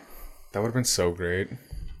 Yeah. That would have been so great.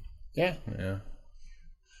 Yeah. Yeah.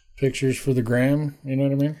 Pictures for the gram, you know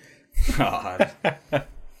what I mean? God.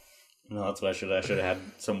 No, that's what I should have had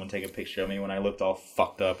someone take a picture of me when I looked all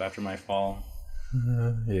fucked up after my fall.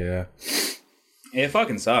 Yeah. It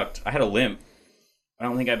fucking sucked. I had a limp. I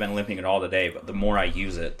don't think I've been limping at all today, but the more I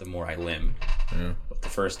use it, the more I limp. Yeah. But the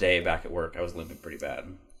first day back at work, I was limping pretty bad.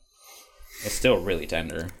 It's still really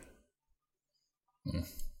tender.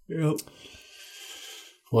 Yep.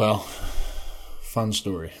 Well, fun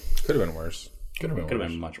story. Could have been worse. Could have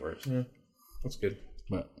been much worse. Yeah. That's good.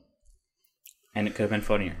 But And it could have been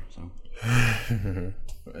funnier. So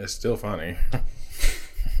it's still funny.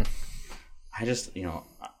 I just, I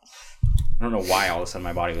don't know why all of a sudden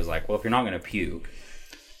my body was like, well, if you're not going to puke,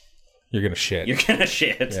 You're gonna shit. you're going to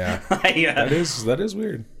shit. Yeah. Yeah. That is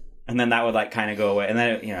weird. And then that would like kind of go away. And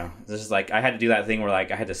then, this is like, I had to do that thing where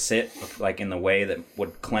like I had to sit like in the way that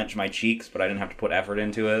would clench my cheeks, but I didn't have to put effort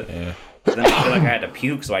into it. Yeah. But then I feel like I had to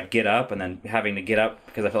puke, so I'd get up, and then having to get up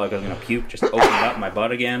because I felt like I was going to puke, just opened up my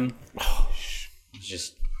butt again. It's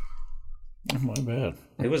just... my bad.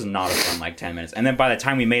 It was not a fun like 10 minutes. And then by the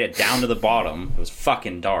time we made it down to the bottom, it was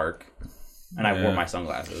fucking dark. And I wore my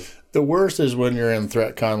sunglasses. The worst is when you're in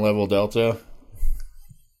Threatcon level Delta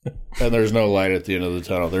and there's no light at the end of the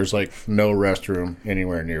tunnel. There's like no restroom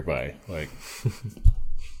anywhere nearby. Like,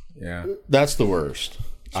 Yeah. that's the worst.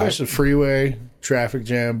 Especially freeway, traffic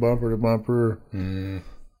jam, bumper to bumper.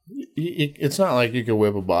 It's not like you can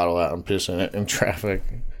whip a bottle out and piss in it in traffic.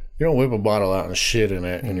 You don't whip a bottle out and shit in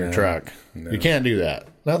it in your truck. No. You can't do that.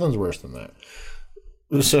 Nothing's worse than that.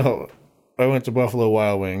 So I went to Buffalo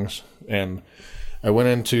Wild Wings and I went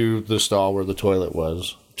into the stall where the toilet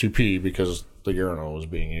was to pee because the urinal was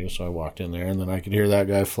being used. So I walked in there and then I could hear that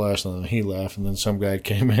guy flush and then he left and then some guy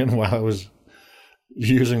came in while I was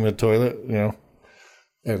using the toilet,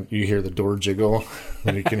 and you hear the door jiggle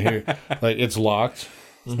and you can hear like it's locked.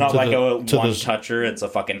 It's not like a one-toucher. It's a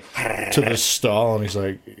fucking... to the stall, and he's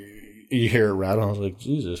like, you hear it rattle. I was like,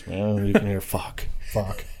 Jesus, man. And you can hear, fuck.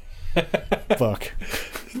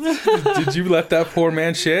 Did you let that poor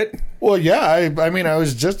man shit? Well, yeah. I mean, I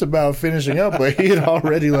was just about finishing up, but he had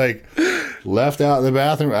already, like, left out the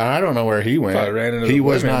bathroom. And I don't know where he went. He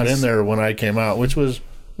was not in there when I came out, which was,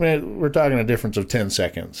 man, we're talking a difference of 10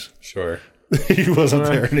 seconds. Sure. He wasn't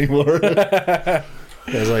there anymore.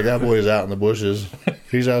 I was like, that boy's out in the bushes.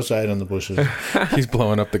 He's outside in the bushes. He's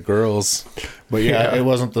blowing up the girls. But yeah, it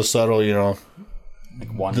wasn't the subtle, like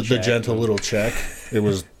one the gentle little check. It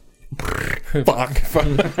was fuck.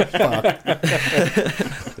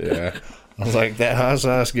 Yeah. I was like, that hot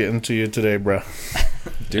sauce getting to you today, bro.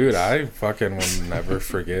 Dude, I fucking will never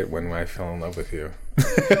forget when I fell in love with you.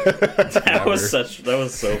 That was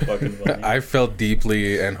so fucking funny. I fell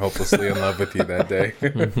deeply and hopelessly in love with you that day.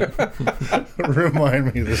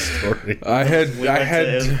 Remind me of the story. I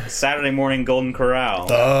had Saturday morning Golden Corral.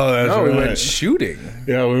 Oh, that's right. We went shooting.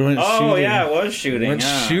 Yeah, we went shooting. Oh, yeah, it was shooting.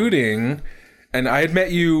 Shooting, and I had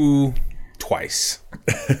met you twice.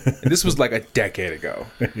 And this was like a decade ago.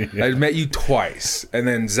 I had met you twice, and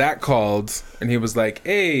then Zach called, and he was like,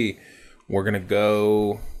 "Hey, we're gonna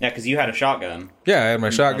go." Yeah, because you had a shotgun. Yeah, I had my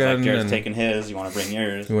shotgun. Like, Jared's taking his. You want to bring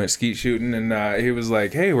yours? We went skeet shooting, and he was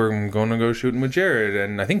like, "Hey, we're going to go shooting with Jared,"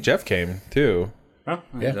 and I think Jeff came too. Oh,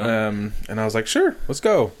 yeah. And I was like, "Sure, let's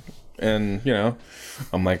go." And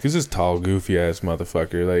I'm like, "This is tall, goofy ass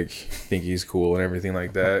motherfucker. Like, think he's cool and everything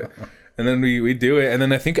like that." And then we do it, and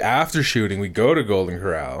then I think after shooting, we go to Golden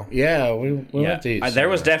Corral. Yeah, we went to eat. There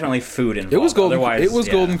was definitely food involved. It was Golden. Otherwise, it was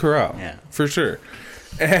Golden Corral. Yeah, for sure.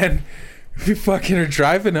 And we fucking are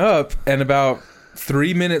driving up, and about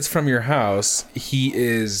 3 minutes from your house, he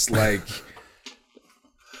is like,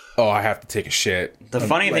 "Oh, I have to take a shit." The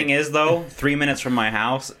funny thing is, though, 3 minutes from my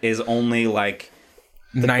house is only like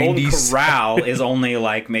the 90s. Golden Corral is only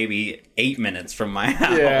like maybe 8 minutes from my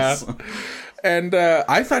house. Yeah. And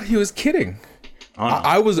I thought he was kidding. Oh, no.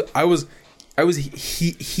 I was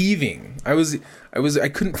heaving. I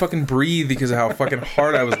couldn't fucking breathe because of how fucking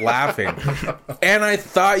hard I was laughing. And I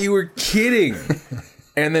thought you were kidding.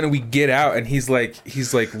 And then we get out, and he's like,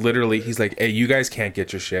 "Hey, you guys can't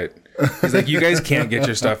get your shit." He's like, "You guys can't get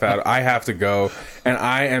your stuff out. I have to go." And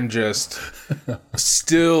I am just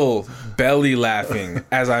still belly laughing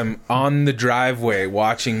as I'm on the driveway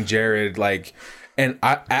watching Jared like. And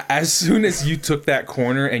as soon as you took that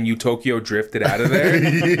corner and you Tokyo drifted out of there,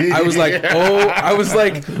 I was like,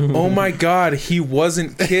 oh my God, he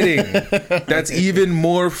wasn't kidding. That's even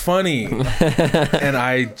more funny. And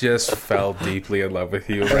I just fell deeply in love with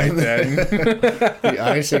you right then. The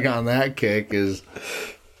icing on that cake is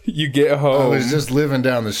you get home. I was just living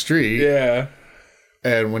down the street. Yeah.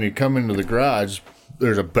 And when you come into the garage,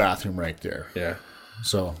 there's a bathroom right there. Yeah.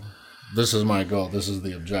 So this is my goal. This is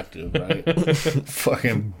the objective, right?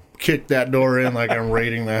 Fucking kick that door in like I'm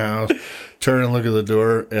raiding the house. Turn and look at the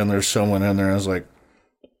door, and there's someone in there. I was like,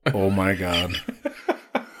 oh my God.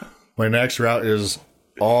 My next route is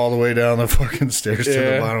all the way down the fucking stairs to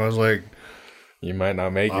the bottom. I was like, you might not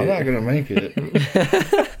make I'm it. not going to make it.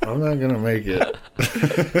 I'm not going to make it.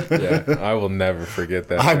 Yeah, I will never forget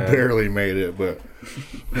that. I man. barely made it, but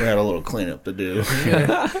we had a little cleanup to do.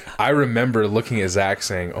 I remember looking at Zach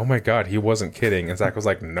saying, oh my God, he wasn't kidding. And Zach was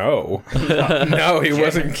like, no. No, he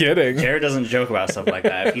wasn't kidding. Jared doesn't joke about stuff like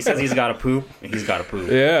that. If he says he's got to poop, he's got to poop.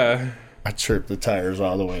 Yeah. I chirped the tires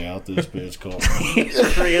all the way out this bitch. Cold. He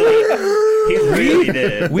really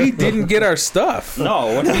did. We didn't get our stuff.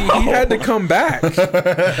 No. He had to come back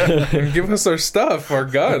and give us our stuff, our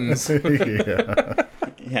guns. Yeah.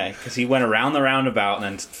 Yeah, because he went around the roundabout and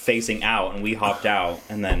then facing out, and we hopped out,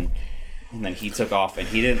 and then he took off, and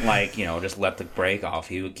he didn't just let the brake off.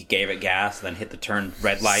 He gave it gas, and then hit the turn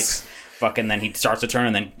red lights. Fucking then he starts to turn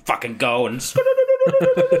and then fucking go and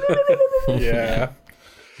Yeah.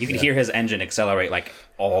 you can hear his engine accelerate like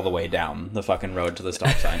all the way down the fucking road to the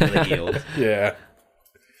stop sign to the yield. Yeah.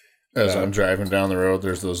 As I'm driving down the road,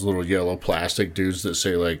 there's those little yellow plastic dudes that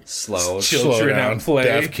say like Slow. slow Children down, at play.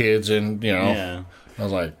 deaf kids, and Yeah. I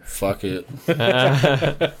was like, fuck it.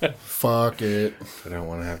 Fuck it. I don't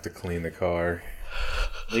want to have to clean the car.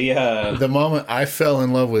 The moment I fell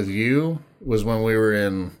in love with you was when we were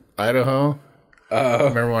in Idaho.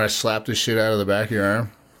 Remember when I slapped the shit out of the back of your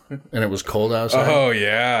arm? And it was cold outside? Oh,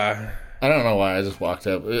 yeah. I don't know why. I just walked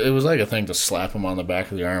up. It was like a thing to slap him on the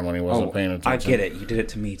back of the arm when he wasn't paying attention. I get it. You did it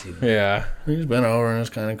to me too. Yeah. He's been over and it's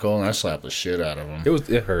kind of cold, and I slapped the shit out of him.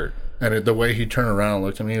 It hurt. And the way he turned around and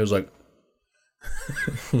looked at me, he was like...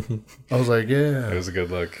 I was like, yeah. It was a good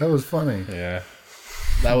look. That was funny. Yeah.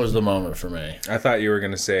 That was the moment for me. I thought you were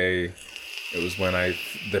going to say it was when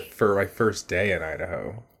for my first day in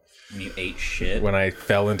Idaho. When you ate shit. When I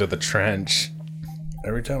fell into the trench.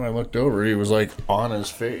 Every time I looked over, he was like on his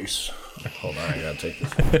face. Hold on, I gotta take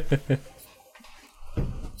this.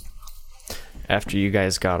 After you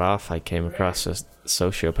guys got off, I came across a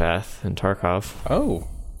sociopath in Tarkov. Oh.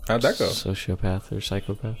 How'd that go? Sociopath or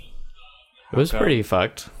psychopath. It was pretty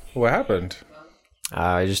fucked. What happened?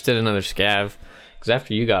 I just did another scav. Because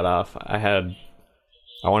after you got off, I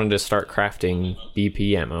wanted to start crafting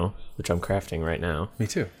BP ammo, which I'm crafting right now. Me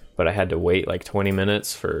too. But I had to wait like 20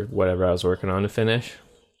 minutes for whatever I was working on to finish.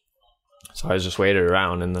 So I was just waited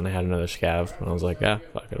around, and then I had another scav. And I was like, yeah,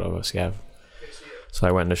 fuck it, I'll go scav. So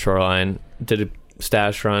I went into Shoreline, did a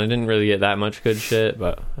stash run. I didn't really get that much good shit,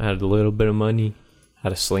 but I had a little bit of money.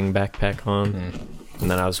 Had a sling backpack on. And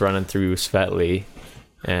then I was running through Svetli,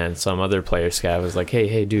 and some other player scav was like,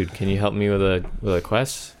 hey, dude, can you help me with a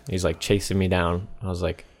quest? He's like chasing me down. I was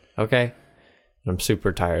like, okay. And I'm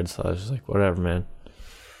super tired, so I was just like, whatever, man.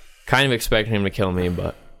 Kind of expecting him to kill me,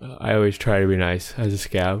 but I always try to be nice as a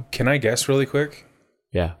scav. Can I guess really quick?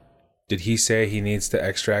 Yeah. Did he say he needs to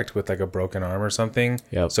extract with like a broken arm or something?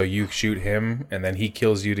 Yep. So you shoot him and then he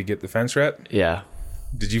kills you to get the fence ret? Yeah.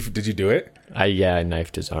 Did you do it? I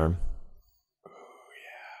knifed his arm. Oh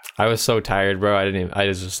yeah. I was so tired, bro. I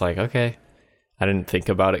was just like, okay. I didn't think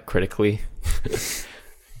about it critically.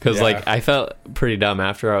 Because, like, I felt pretty dumb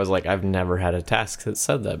after. I was like, I've never had a task that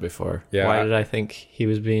said that before. Yeah. Why did I think he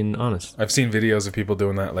was being honest? I've seen videos of people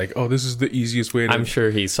doing that, like, oh, this is the easiest way to... I'm sure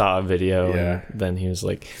he saw a video, Yeah. and then he was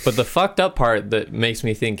like... But the fucked up part that makes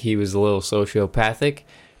me think he was a little sociopathic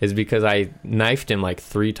is because I knifed him, like,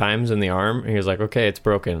 3 times in the arm, and he was like, okay, it's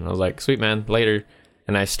broken. And I was like, sweet, man, later.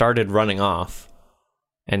 And I started running off,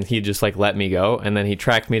 and he just, like, let me go, and then he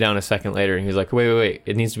tracked me down a second later, and he was like, wait,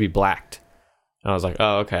 it needs to be blacked. And I was like,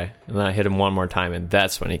 oh, okay. And then I hit him one more time, and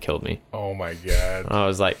that's when he killed me. Oh, my God. I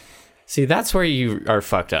was like, see, that's where you are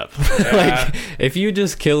fucked up. Like, if you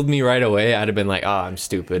just killed me right away, I'd have been like, oh, I'm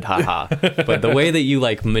stupid, haha. But the way that you,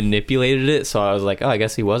 like, manipulated it, so I was like, oh, I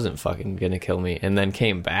guess he wasn't fucking gonna kill me. And then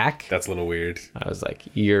came back. That's a little weird. I was like,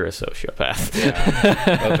 you're a sociopath.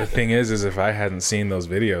 Yeah. But the thing is if I hadn't seen those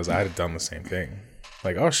videos, I'd have done the same thing.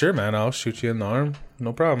 Like, oh, sure, man, I'll shoot you in the arm.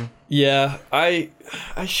 No problem. Yeah, I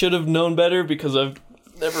should have known better because I've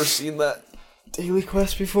never seen that daily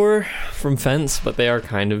quest before from Fence, but they are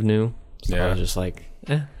kind of new. So I was just like,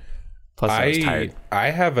 Plus I was tired. I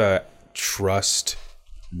have a trust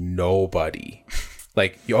nobody.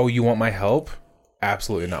 Like, oh, you want my help?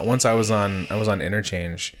 Absolutely not. Once I was on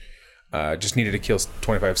interchange, just needed to kill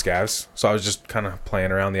 25 scavs. So I was just kind of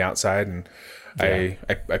playing around the outside, and I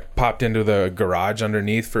popped into the garage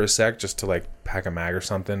underneath for a sec just to like pack a mag or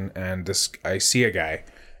something, and I see a guy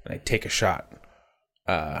and I take a shot,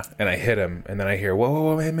 And I hit him, and then I hear,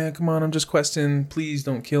 whoa, hey man, come on, I'm just questing, please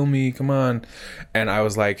don't kill me, come on. And I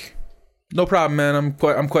was like, no problem, man,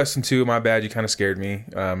 I'm questing too, my bad, you kind of scared me.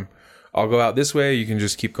 I'll go out this way, you can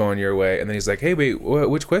just keep going your way. And then he's like, hey, wait,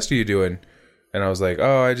 which quest are you doing? And I was like,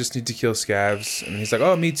 oh, I just need to kill scavs. And he's like,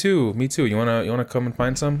 oh, me too, you wanna come and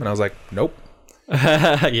find some? And I was like, nope.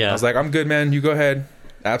 Yeah. I was like, I'm good, man, you go ahead.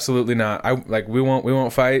 Absolutely not. We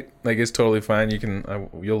won't fight, like, it's totally fine,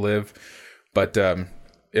 you'll live. But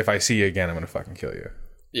if I see you again, I'm gonna fucking kill you.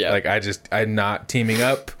 Yeah. Like, I'm not teaming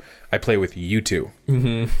up. I play with you two.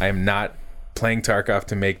 I am not playing Tarkov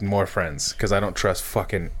to make more friends because I don't trust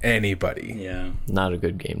fucking anybody. Yeah. Not a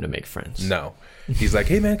good game to make friends. No. He's like,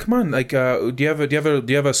 hey man, come on. Like, do you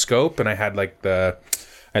have a scope? And I had like the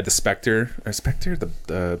Spectre,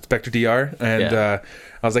 the Spectre DR, and I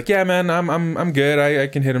was like, yeah, man, I'm good. I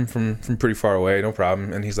can hit him from pretty far away, no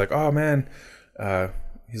problem. And he's like, oh man.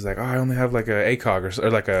 He's like, oh, I only have like a ACOG or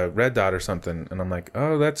like a red dot or something. And I'm like,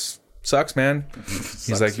 oh, that's sucks, man.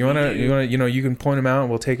 He's like, you wanna, you can point him out and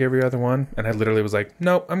we'll take every other one. And I literally was like,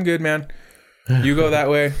 nope, I'm good, man. You go that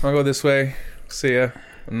way, I'll go this way. See ya.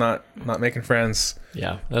 I'm not making friends.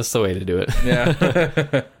 Yeah, that's the way to do it.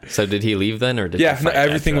 Yeah. So did he leave then, or did yeah, you fight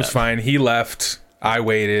everything after was that? fine. He left. I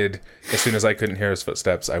waited. As soon as I couldn't hear his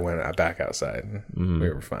footsteps, I went back outside. We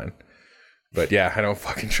were fine. But yeah, I don't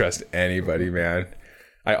fucking trust anybody, man.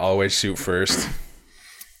 I always shoot first.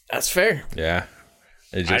 That's fair. Yeah.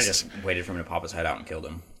 I just waited for him to pop his head out and killed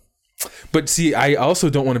him. But see, I also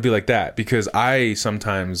don't want to be like that because I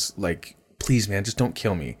sometimes like, please, man, just don't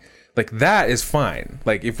kill me. Like, that is fine.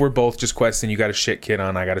 Like, if we're both just questing, you got a shit kid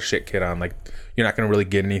on, I got a shit kid on. Like, you're not going to really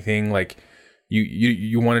get anything. Like,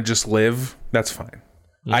 you want to just live, that's fine.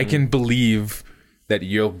 I can believe that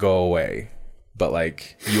you'll go away. But,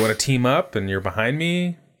 like, you want to team up and you're behind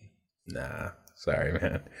me? Nah. Sorry,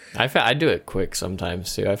 man. I do it quick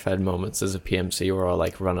sometimes too. I've had moments as a PMC where I'll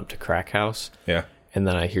like run up to Crack House. Yeah. And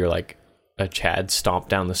then I hear like a Chad stomp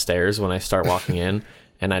down the stairs when I start walking in,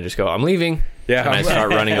 and I just go, I'm leaving. Yeah. And I start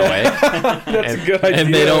running away. That's a good idea.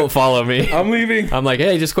 And they don't follow me. I'm leaving. I'm like,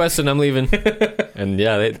 hey, just questing, I'm leaving. And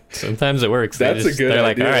yeah, sometimes it works. That's a good They're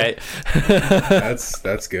idea. like, all right.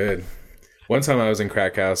 That's good. One time I was in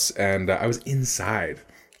Crack House and I was inside.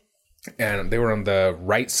 And they were on the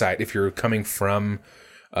right side if you're coming from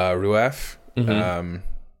Ruef.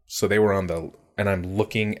 So they were and I'm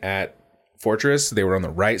looking at Fortress. They were on the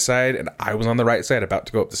right side and I was on the right side about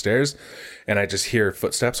to go up the stairs. And I just hear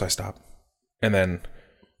footsteps, so I stop. And then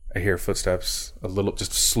I hear footsteps, a little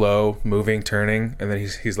just slow, moving, turning. And then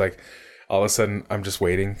he's like, all of a sudden, I'm just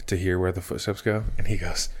waiting to hear where the footsteps go. And he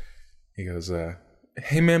goes,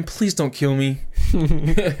 hey man, please don't kill me.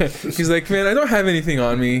 He's like, man, I don't have anything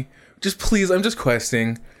on me. Just please, I'm just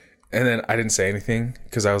questing. And then I didn't say anything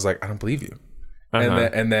because I was like, I don't believe you.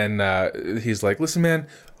 And then he's like, listen, man,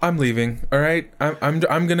 I'm leaving. All right, I'm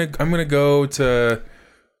gonna go to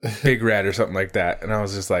Big Red or something like that. And I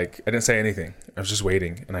was just like, I didn't say anything. I was just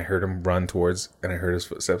waiting, and I heard him run towards, and I heard his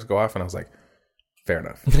footsteps go off, and I was like, fair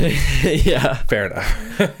enough. Yeah, fair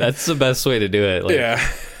enough. That's the best way to do it. Like, yeah.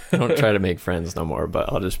 I don't try to make friends no more,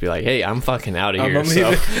 but I'll just be like, hey, I'm fucking out of here. I'm So,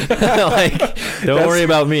 like, don't worry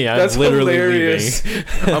about me. I'm literally hilarious. leaving.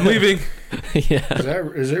 I'm leaving. Yeah.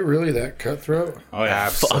 Is it really that cutthroat? Oh yeah.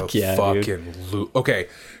 Fuck yeah, fucking okay.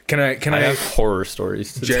 Can I have horror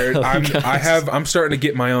stories to Jared, tell you guys. I'm starting to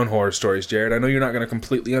get my own horror stories, Jared. I know you're not going to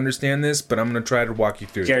completely understand this, but I'm going to try to walk you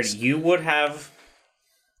through Jared, this. you would have,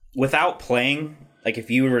 without playing, like if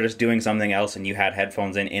you were just doing something else and you had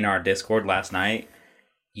headphones in our Discord last night,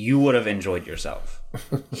 you would have enjoyed yourself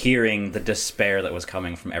hearing the despair that was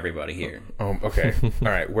coming from everybody here. Oh, okay. All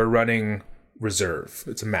right. We're running Reserve.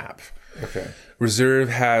 It's a map. Okay. Reserve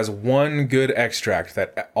has one good extract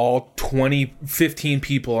that all 15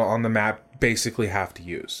 people on the map basically have to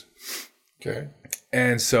use. Okay.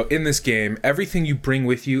 And so in this game, everything you bring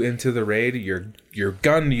with you into the raid, your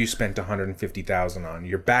gun you spent $150,000 on,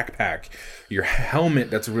 your backpack, your helmet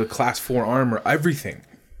that's a real class 4 armor, everything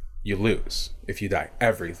you lose if you die.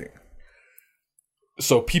 Everything.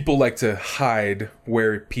 So people like to hide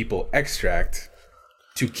where people extract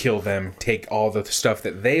to kill them, take all the stuff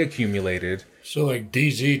that they accumulated. So like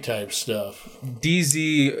DZ type stuff.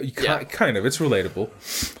 DZ, kind of, it's relatable.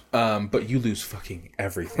 But you lose fucking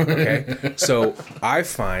everything, okay? So I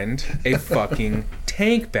find a fucking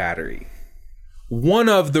tank battery. One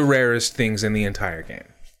of the rarest things in the entire game.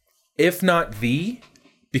 If not the,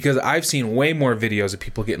 because I've seen way more videos of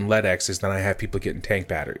people getting lead X's than I have people getting tank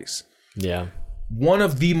batteries. Yeah. One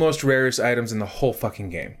of the most rarest items in the whole fucking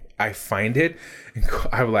game. I find it, and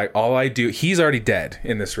I'm like, all I do, he's already dead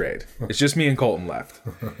in this raid. It's just me and Colton left.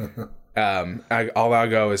 all I'll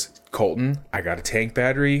go is, Colton, I got a tank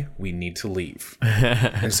battery. We need to leave.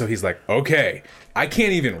 And so he's like, okay. I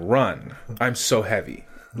can't even run. I'm so heavy.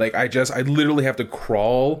 Like I literally have to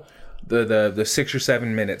crawl the 6 or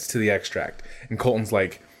 7 minutes to the extract. And Colton's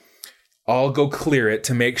like, I'll go clear it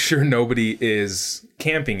to make sure nobody is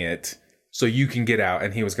camping it so you can get out.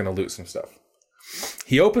 And he was going to loot some stuff.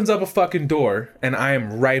 He opens up a fucking door and I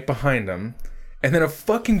am right behind him. And then a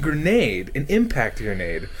fucking grenade, an impact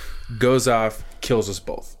grenade, goes off, kills us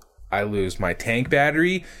both. I lose my tank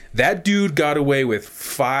battery. That dude got away with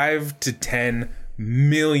 5 to 10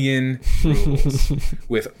 million rubles.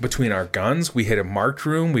 Between our guns, we hit a marked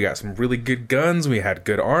room. We got some really good guns. We had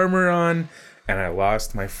good armor on. And I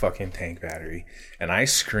lost my fucking tank battery. And I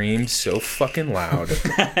screamed so fucking loud.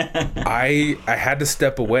 I had to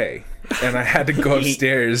step away. And I had to go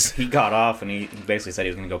upstairs. He got off and he basically said he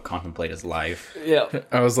was going to go contemplate his life. Yeah.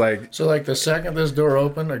 I was like... So, like, the second this door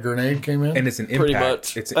opened, a grenade came in? And it's an impact. Pretty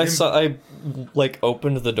much. It's I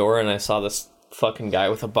opened the door and I saw this fucking guy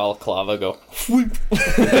with a balaclava go... and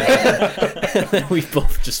then we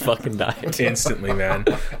both just fucking died. Instantly, man.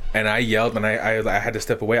 And I yelled and I had to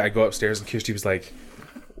step away. I go upstairs and Kirsty was like,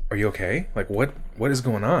 are you okay? Like, what is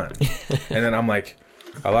going on? And then I'm like,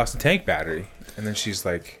 I lost the tank battery. And then she's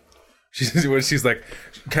like... She's like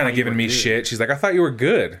kind of giving me shit. She's like, I thought you were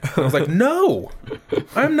good. I was like, no,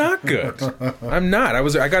 I'm not good. I'm not.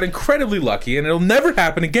 I got incredibly lucky and it'll never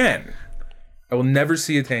happen again. I will never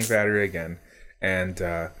see a tank battery again. And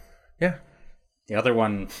yeah. The other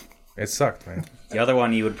one... It sucked, man. The other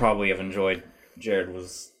one you would probably have enjoyed, Jared,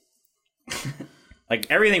 was... like,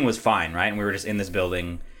 everything was fine, right? And we were just in this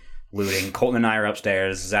building looting. Colton and I are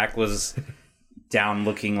upstairs. Zach was... down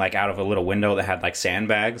looking like out of a little window that had like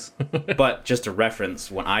sandbags. But just to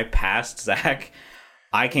reference, when I passed Zach,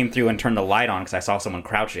 I came through and turned the light on because I saw someone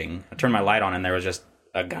crouching. I turned my light on and there was just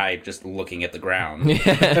a guy just looking at the ground.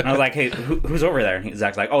 And I was like, hey, who's over there? And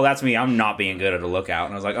Zach's like, oh, that's me. I'm not being good at a lookout.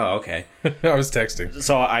 And I was like, oh, okay. I was texting.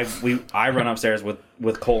 So I run upstairs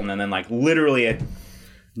with Colton, and then like literally at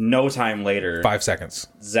no time later, 5 seconds,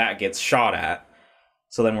 Zach gets shot at.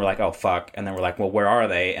 So then we're like, oh, fuck. And then we're like, well, where are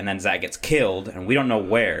they? And then Zach gets killed, and we don't know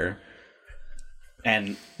where.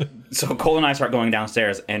 And so Colton and I start going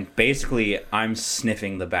downstairs, and basically I'm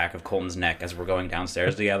sniffing the back of Colton's neck as we're going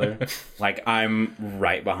downstairs together. Like, I'm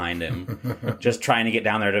right behind him, just trying to get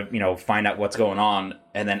down there to, find out what's going on.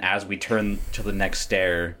 And then as we turn to the next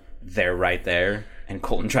stair, they're right there. And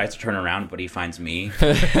Colton tries to turn around, but he finds me.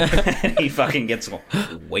 And he fucking gets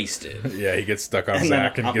wasted. Yeah, he gets stuck on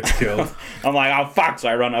Zach and gets killed. I'm like, oh, fuck. So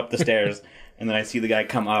I run up the stairs, and then I see the guy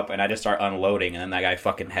come up, and I just start unloading, and then that guy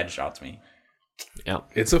fucking headshots me. Yeah.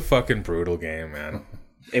 It's a fucking brutal game, man.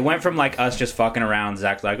 It went from, like, us just fucking around.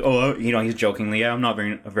 Zach's like, oh, he's jokingly, yeah, I'm not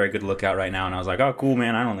a very good lookout right now. And I was like, oh, cool,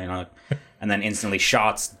 man. I don't know. And then instantly,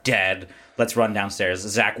 shots, dead. Let's run downstairs.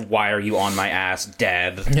 Zach, why are you on my ass?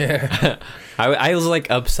 Dead. Yeah. I was like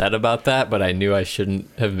upset about that, but I knew I shouldn't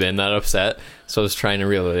have been that upset. So I was trying to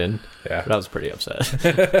reel it in. Yeah. But I was pretty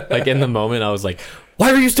upset. Like in the moment, I was like,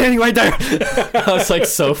 why were you standing right there? I was like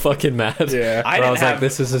so fucking mad. Yeah. I was like,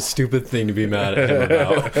 this is a stupid thing to be mad at him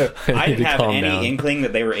about. I didn't have any inkling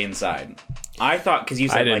that they were inside. I thought, because you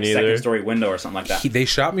said like second story window or something like that. They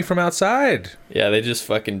shot me from outside. Yeah, they just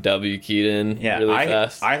fucking W keyed in really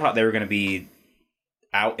fast. I thought they were going to be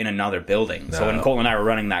out in another building. No. So when Colton and I were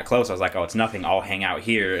running that close, I was like, oh, it's nothing. I'll hang out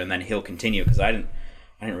here and then he'll continue, because I didn't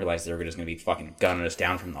realize they were just going to be fucking gunning us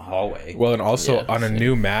down from the hallway. Well, and also on a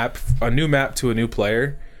new map to a new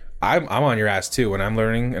player, I'm on your ass too when I'm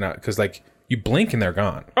learning, and because like you blink and they're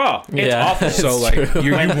gone. Oh, it's awful. So like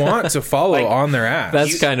you want to follow on their ass.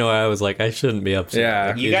 That's kind of why I was like, I shouldn't be upset.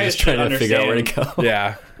 Yeah, you guys just trying to figure out where to go.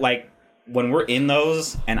 Yeah, like when we're in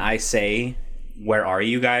those and I say, where are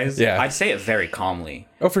you guys? Yeah. I say it very calmly.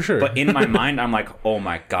 Oh, for sure. But in my mind, I'm like, oh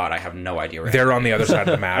my God, I have no idea where they're on the other side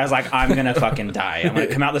of the map. I was like, I'm going to fucking die. I'm going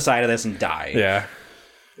to come out the side of this and die. Yeah.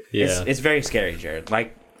 Yeah. It's very scary, Jared.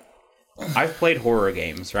 Like, I've played horror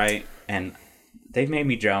games, right? And they've made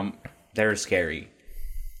me jump. They're scary.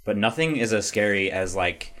 But nothing is as scary as,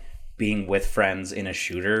 like, being with friends in a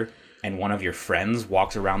shooter and one of your friends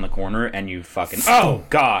walks around the corner and you fucking, oh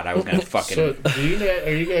God, I was gonna fucking. So are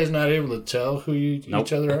you guys not able to tell who each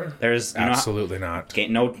other are? There's absolutely not.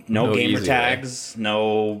 No gamer tags,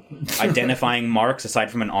 no identifying marks aside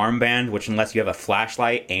from an armband. Which unless you have a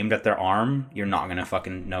flashlight aimed at their arm, you're not gonna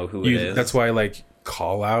fucking know who it is. That's why like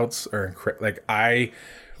call outs are like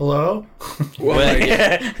Hello?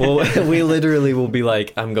 Well, we literally will be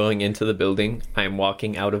like, I'm going into the building. I'm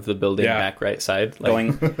walking out of the building back right side. Like,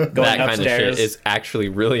 going that upstairs. kind of shit is actually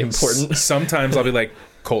really important. Sometimes I'll be like,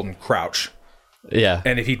 Colton, crouch. Yeah.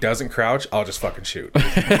 And if he doesn't crouch, I'll just fucking shoot. Like,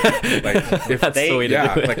 if That's the way to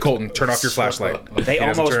do it. like Colton, turn off your flashlight. They He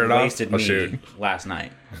doesn't almost turn it off, wasted I'll me shoot. last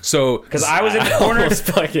night. So, Because I was in the corner. Almost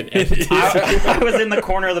fucking empty. I was in the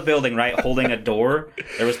corner of the building, right, holding a door.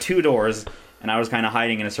 There was 2 doors, and I was kind of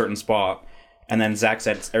hiding in a certain spot. And then Zach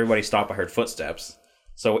said, "Everybody stop! I heard footsteps."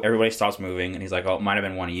 So everybody stops moving, and he's like, "Oh, it might have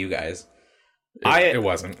been one of you guys." it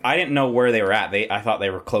wasn't. I didn't know where they were at. I thought they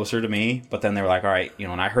were closer to me, but then they were like, "All right,"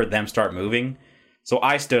 and I heard them start moving. So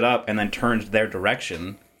I stood up and then turned their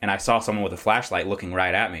direction, and I saw someone with a flashlight looking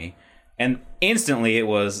right at me. And instantly it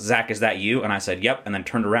was, "Zach, is that you?" And I said, "Yep," and then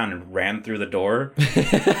turned around and ran through the door.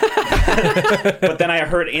 But then I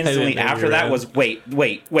heard instantly after that was, wait,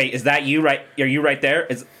 is that you right? Are you right there?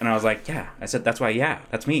 And I was like, "Yeah." I said, "Yeah,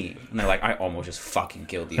 that's me." And they're like, "I almost just fucking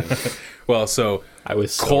killed you." Well, so I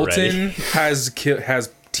was so Colton ready. has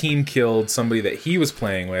team killed somebody that he was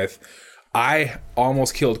playing with. I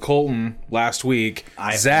almost killed Colton last week.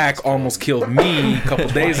 Zach almost killed me a couple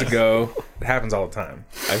days ago. It happens all the time.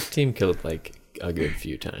 I've team killed like a good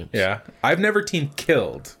few times. Yeah. I've never team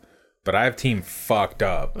killed, but I've team fucked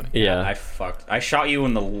up. Yeah. I shot you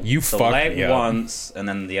in the fucked leg me up. once, and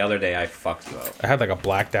then the other day I fucked you up. I had like a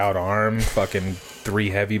blacked out arm, fucking 3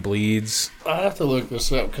 heavy bleeds. I have to look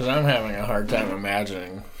this up because I'm having a hard time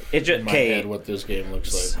imagining It just in my head what this game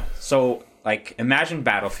looks like. So, like, imagine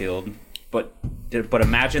Battlefield, but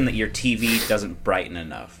imagine that your TV doesn't brighten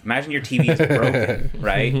enough. Imagine your TV is broken,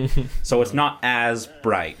 right? So it's not as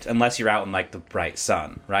bright unless you're out in like the bright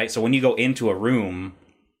sun, right? So when you go into a room,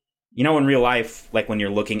 in real life, like when you're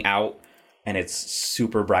looking out and it's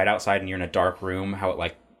super bright outside and you're in a dark room, how it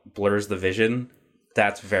like blurs the vision.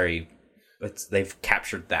 They've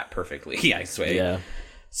captured that perfectly, I swear. Yeah.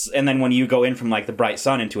 And then when you go in from like the bright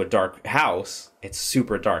sun into a dark house, it's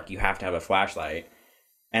super dark. You have to have a flashlight.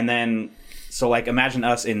 And then, so like imagine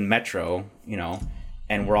us in Metro,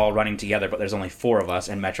 and we're all running together, but there's only 4 of us,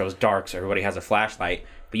 and Metro's dark, so everybody has a flashlight,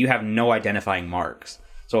 but you have no identifying marks.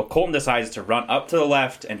 So if Colton decides to run up to the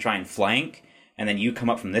left and try and flank, and then you come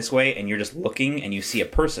up from this way, and you're just looking, and you see a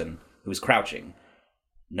person who's crouching.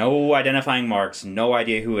 No identifying marks, no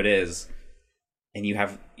idea who it is. And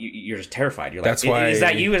you're just terrified. You're like, That's why- is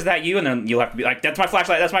that you? Is that you? And then you'll have to be like, that's my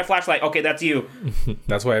flashlight. Okay, that's you.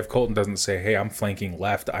 That's why if Colton doesn't say, "Hey, I'm flanking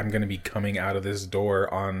left, I'm going to be coming out of this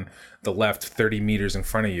door on the left 30 meters in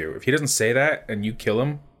front of you." If he doesn't say that and you kill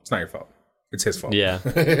him, it's not your fault. It's his fault. Yeah.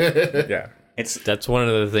 Yeah. That's one of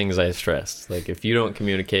the things I stressed. Like, if you don't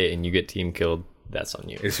communicate and you get team killed, that's on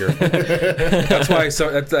you. It's your fault. That's why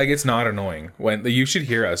that's like, it's not annoying. When you should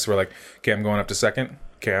hear us. We're like, "Okay, I'm going up to second.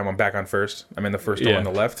 Okay, I'm back on first. I'm in the first door on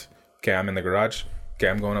the left. Okay, I'm in the garage. Okay,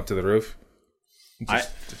 I'm going up to the roof."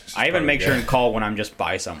 I even make sure and call when I'm just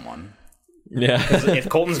by someone. Yeah. If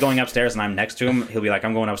Colton's going upstairs and I'm next to him, he'll be like,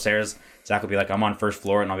 "I'm going upstairs." Zach will be like, "I'm on first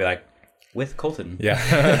floor," and I'll be like, "With Colton." Yeah.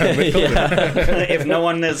 If no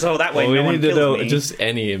one is, so that way Well, no we one need to kills know me. just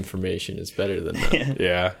any information is better than that.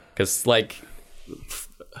 Yeah. Because, like,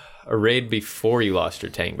 a raid before you lost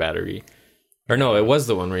your tank battery. Or no, it was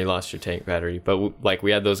the one where you lost your tank battery. But,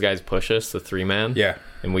 we had those guys push us, the 3-man. Yeah.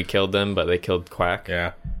 And we killed them, but they killed Quack.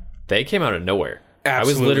 Yeah. They came out of nowhere. I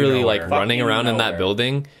Absolutely was literally, nowhere. running Fucking around in that nowhere.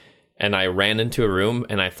 building, and I ran into a room,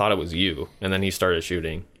 and I thought it was you. And then he started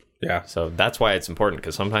shooting. Yeah. So that's why it's important,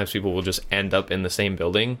 because sometimes people will just end up in the same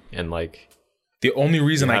building, and, The only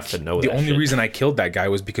reason You have to know that shit. reason I killed that guy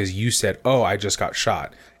was because you said, "Oh, I just got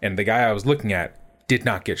shot," and the guy I was looking at did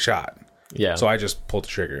not get shot. yeah. So I just pulled the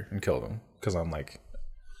trigger and killed him because I'm like,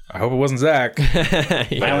 I hope it wasn't Zach.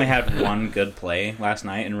 I only had one good play last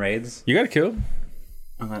night in raids. You got a kill.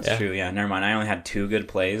 Oh, that's Yeah. true. Yeah, never mind. I only had 2 good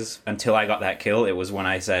plays until I got that kill. It was when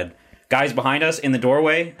I said, "Guys behind us in the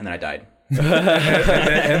doorway," and then I died.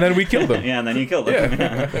 and then we killed him. Yeah, and then you killed them.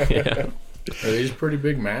 yeah. Are these pretty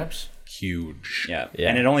big maps? Huge. Yeah. Yeah.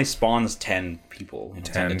 And it only spawns 10 people.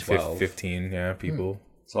 10 10, to 12. 15, yeah, people.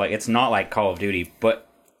 So, like, it's not like Call of Duty, but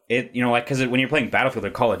it, because when you're playing Battlefield or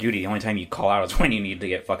Call of Duty, the only time you call out is when you need to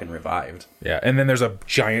get fucking revived. Yeah, and then there's a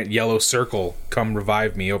giant yellow circle, "Come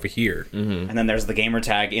revive me" over here. And then there's the gamer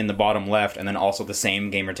tag in the bottom left, and then also the same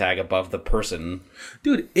gamer tag above the person.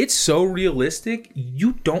 Dude, it's so realistic.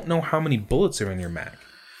 You don't know how many bullets are in your mag.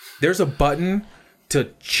 There's a button to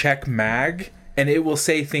check mag, and it will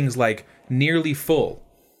say things like "nearly full,"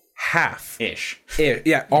 "half," Ish.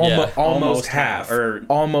 yeah, almost Almost half, half, or-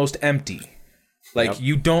 almost empty. Like,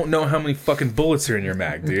 you don't know how many fucking bullets are in your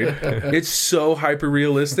mag, dude. It's so hyper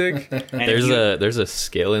realistic. And There's a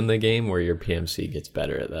skill in the game where your PMC gets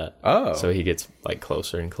better at that. Oh. So he gets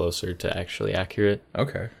closer and closer to actually accurate.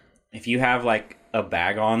 Okay. if you have, like, a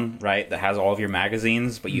bag on, right, that has all of your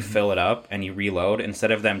magazines, but you fill it up and you reload,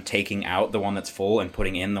 instead of them taking out the one that's full and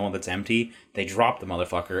putting in the one that's empty, they drop the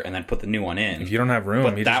motherfucker and then put the new one in. If you don't have room,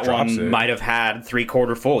 but he that just drops one it. might have had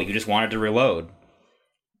 3/4 full. You just wanted to reload.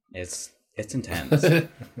 It's intense.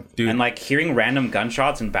 Dude. And like hearing random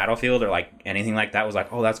gunshots in Battlefield or like anything like that was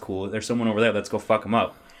like, oh, that's cool. There's someone over there. Let's go fuck him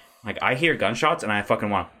up. Like I hear gunshots and I fucking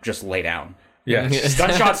want to just lay down. Yeah.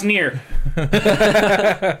 Gunshots near.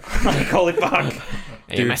 Like holy fuck.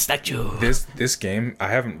 Dude, my statue. This game, I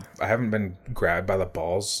haven't been grabbed by the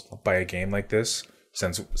balls by a game like this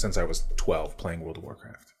since I was 12 playing World of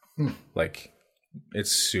Warcraft. Like,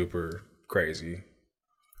 it's super crazy.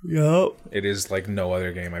 Yup. It is like no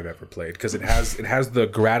other game I've ever played because it has the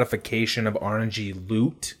gratification of RNG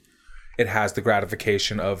loot. It has the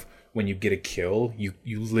gratification of when you get a kill, you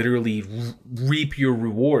literally reap your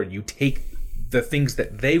reward. You take the things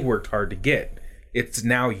that they worked hard to get. It's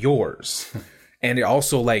now yours. And it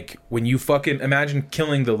also, like, when you fucking imagine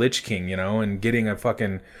killing the Lich King, you know, and getting a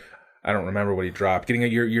fucking, I don't remember what he dropped, getting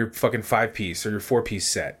your fucking 5-piece or your 4-piece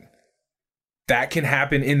set. That can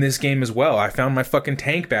happen in this game as well. I found my fucking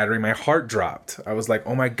tank battery, my heart dropped. I was like,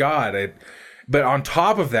 oh my God. But on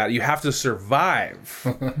top of that, you have to survive.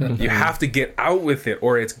 You have to get out with it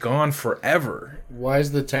or it's gone forever. Why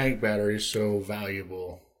is the tank battery so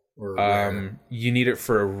valuable? Or rare? You need it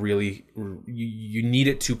for a really, you need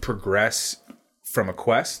it to progress from a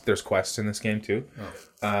quest. There's quests in this game too.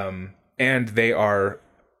 And they're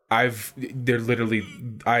literally,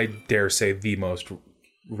 I dare say, the most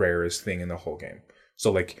rarest thing in the whole game. So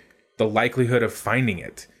like the likelihood of finding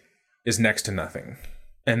it is next to nothing.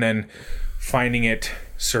 And then finding it,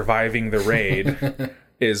 surviving the raid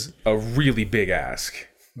is a really big ask.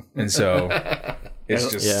 And so it's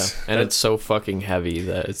just and it's so fucking heavy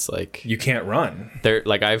that it's like you can't run. There,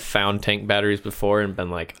 like I've found tank batteries before and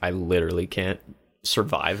been like, I literally can't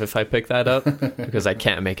survive if I pick that up because I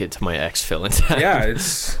can't make it to my exfil in time. Yeah,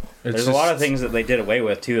 it's there's a lot of things that they did away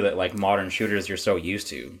with too that like modern shooters you're so used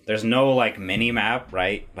to. There's no like mini map,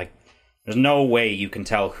 right? Like there's no way you can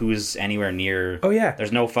tell who's anywhere near. Oh yeah.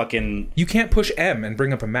 There's no fucking. You can't push M and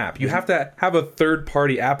bring up a map. You have to have a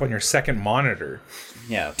third-party app on your second monitor.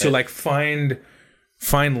 Yeah. To like find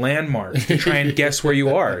landmarks to try and guess where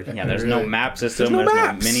you are. Yeah. There's no map system. There's no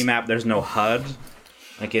maps. mini map. There's no HUD.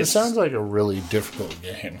 Like it sounds like a really difficult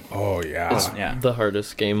game. Oh yeah. Yeah. The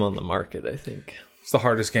hardest game on the market, I think. It's the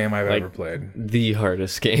hardest game I've ever played. The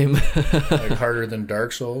hardest game. Like harder than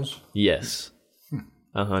Dark Souls? Yes.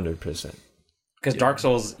 100%. Because Dark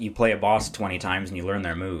Souls, you play a boss 20 times and you learn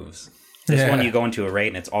their moves. This one, you go into a raid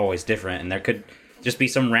and it's always different, and there could just be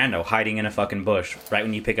some rando hiding in a fucking bush right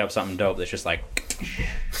when you pick up something dope that's just like.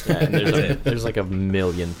 Yeah, and there's like a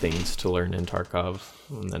million things to learn in Tarkov,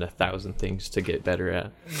 and then 1,000 things to get better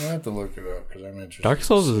at. I'll have to look it up because I'm interested. Dark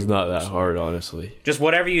Souls is not that hard, honestly. Just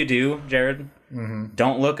whatever you do, Jared,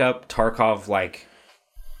 don't look up Tarkov like.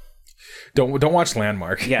 Don't watch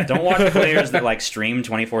Landmark. Yeah, don't watch players that like stream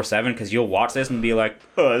 24/7 because you'll watch this and be like,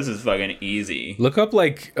 oh, this is fucking easy. Look up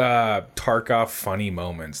like Tarkov funny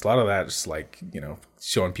moments. A lot of that is like, you know,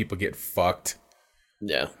 showing people get fucked.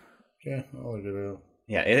 Yeah. Yeah, I'll look it up.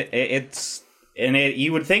 Yeah, it's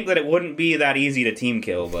you would think that it wouldn't be that easy to team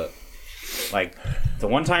kill, but like the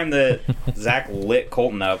one time that Zach lit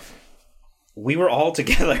Colton up, we were all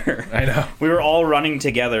together. I know. We were all running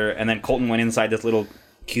together, and then Colton went inside this little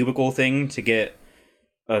cubicle thing to get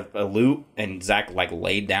a loot, and Zach like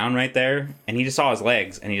laid down right there, and he just saw his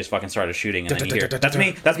legs, and he just fucking started shooting, and then you hear, that's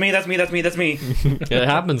me, that's me, that's me, that's me, that's me. It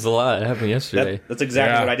happens a lot. It happened yesterday. That's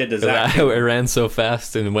exactly what I did to Zach. I ran so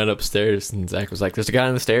fast and went upstairs, and Zach was like, there's a guy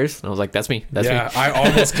on the stairs, and I was like, that's me, that's me. I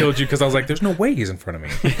almost killed you because I was like, there's no way he's in front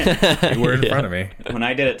of me. You were in front of me. When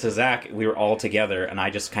I did it to Zach, we were all together, and I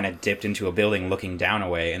just kind of dipped into a building looking down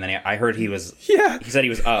away, and then I heard he said he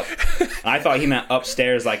was up, and I thought he meant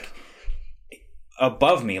upstairs, like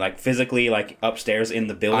above me, like physically, like upstairs in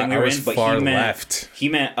the building we were in, but he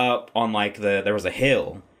meant up on like there was a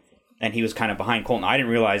hill, and he was kind of behind Colton. I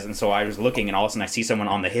didn't realize, and so I was looking, and all of a sudden I see someone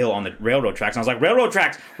on the hill on the railroad tracks, and I was like, railroad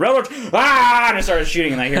tracks, ah! And I started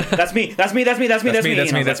shooting, and I hear, that's me, that's me, that's me, that's me, that's me,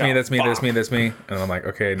 that's me, that's me, that's me, that's me, that's me. And I'm like,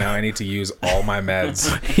 okay, now I need to use all my meds.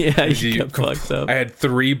 Yeah, you got fucked up. I had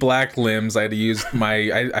 3 black limbs. I had to use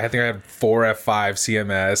I think I had 4 F5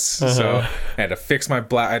 CMS. So I had to fix my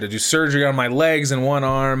I had to do surgery on my legs and one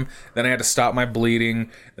arm. Then I had to stop my bleeding.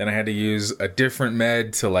 Then I had to use a different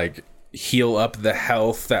med to like heal up the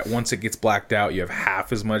health that once it gets blacked out, you have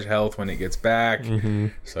half as much health when it gets back.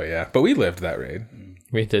 So yeah, but we lived that raid.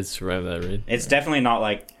 We did survive that raid. It's definitely not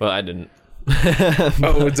like Well, I didn't.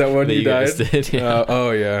 Oh, is that when That you died? guys did, yeah.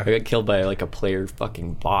 Oh, yeah. I got killed by like a player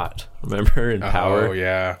fucking bot. Remember in Power? Oh,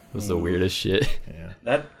 yeah. It was the weirdest shit.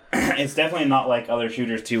 That it's definitely not like other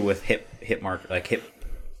shooters too with hip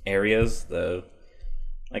areas. The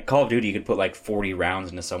like Call of Duty, you could put like 40 rounds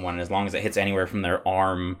into someone, and as long as it hits anywhere from their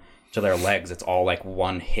arm to their legs, it's all like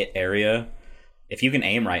one hit area. If you can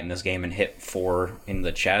aim right in this game and hit 4 in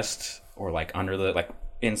the chest or like under the like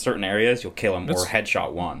in certain areas, you'll kill them or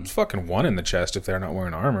headshot 1. It's fucking 1 in the chest if they're not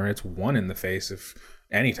wearing armor. It's 1 in the face if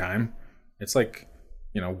anytime. It's like,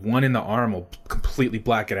 1 in the arm will completely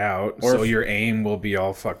black it out. Or so your aim will be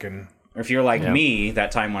all fucking... Or if you're like me,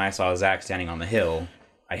 that time when I saw Zach standing on the hill,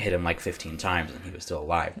 I hit him like 15 times and he was still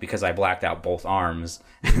alive because I blacked out both arms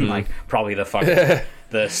and like probably the fucking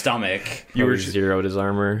the stomach. You were zeroed his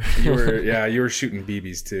armor. You were shooting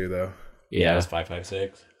BBs too though. Yeah, it was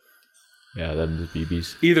 5.56. Yeah, them the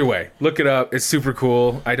BBs. Either way, look it up. It's super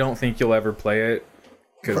cool. I don't think you'll ever play it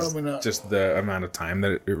because Probably not. just the amount of time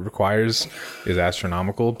that it requires is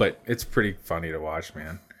astronomical. But it's pretty funny to watch,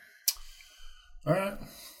 man. All right.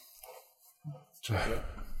 Should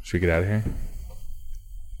we get out of here?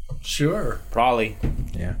 Sure. Probably.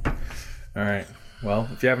 Yeah. All right. Well,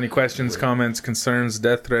 if you have any questions, comments, concerns,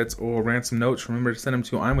 death threats, or ransom notes, remember to send them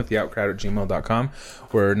to imwiththeoutcrowd@gmail.com.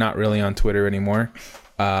 We're not really on Twitter anymore.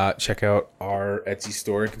 Check out our Etsy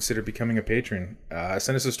store and consider becoming a patron.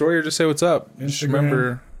 Send us a story or just say what's up. Just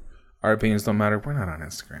remember, our opinions don't matter. We're not on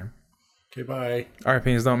Instagram. Okay, bye. Our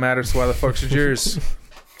opinions don't matter, so why the fuck should yours?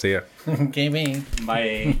 See ya. Okay, me.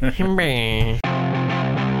 Bye.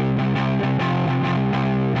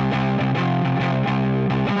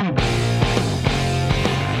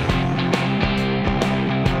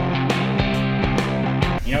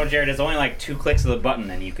 Jared, it's only like 2 clicks of the button,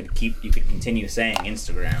 and you could continue saying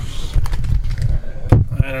Instagram.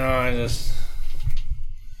 I don't know. I just.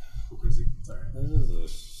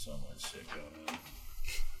 There's so much shit going on.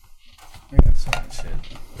 I got so much shit.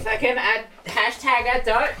 Fucking hashtag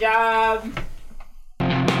adult job.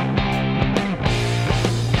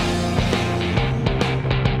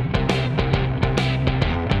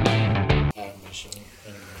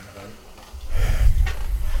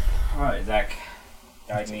 All right, Zach.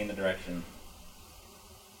 Guide me in the direction.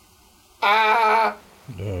 But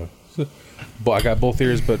I got both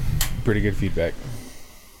ears, but pretty good feedback.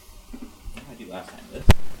 What did I do last time? This?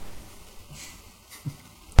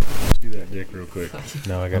 See that dick real quick.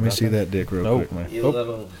 No, I got Let me nothing. see that dick real quick, man. You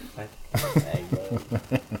little...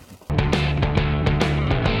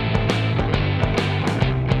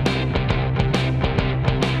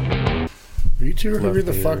 Are you two hurry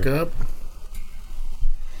the Left fuck ear. up?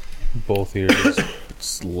 Both ears.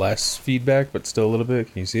 It's less feedback, but still a little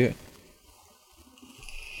bit. Can you see it?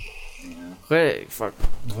 Wait, fuck.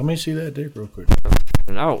 Let me see that dick real quick.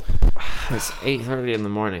 No. It's 8:30 in the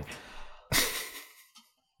morning.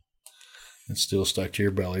 It's still stuck to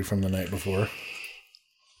your belly from the night before.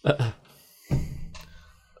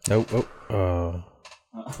 Nope.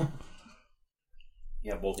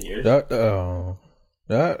 You have both ears?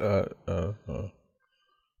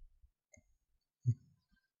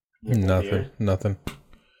 Nothing.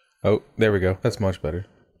 Oh, there we go. That's much better.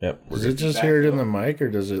 Yep. Does it just hear it in the mic, or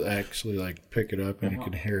does it actually like pick it up and you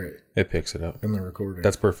can hear it It picks it up. in the recording?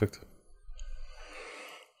 That's perfect.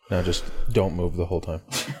 Now just don't move the whole time.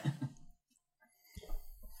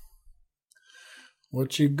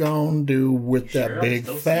 What you gonna do with Sure, that I'm big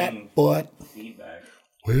still fat seeing butt? Feedback.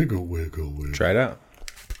 Wiggle, wiggle, wiggle. Try it out.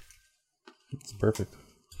 It's perfect.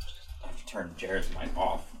 I have to turn Jared's mic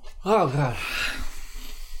off. Oh, God.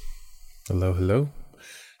 Hello.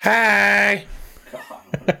 Hi.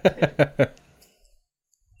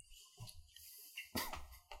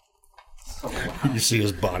 So loud. You see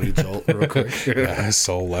his body jolt real quick. His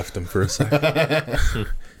soul left him for a second.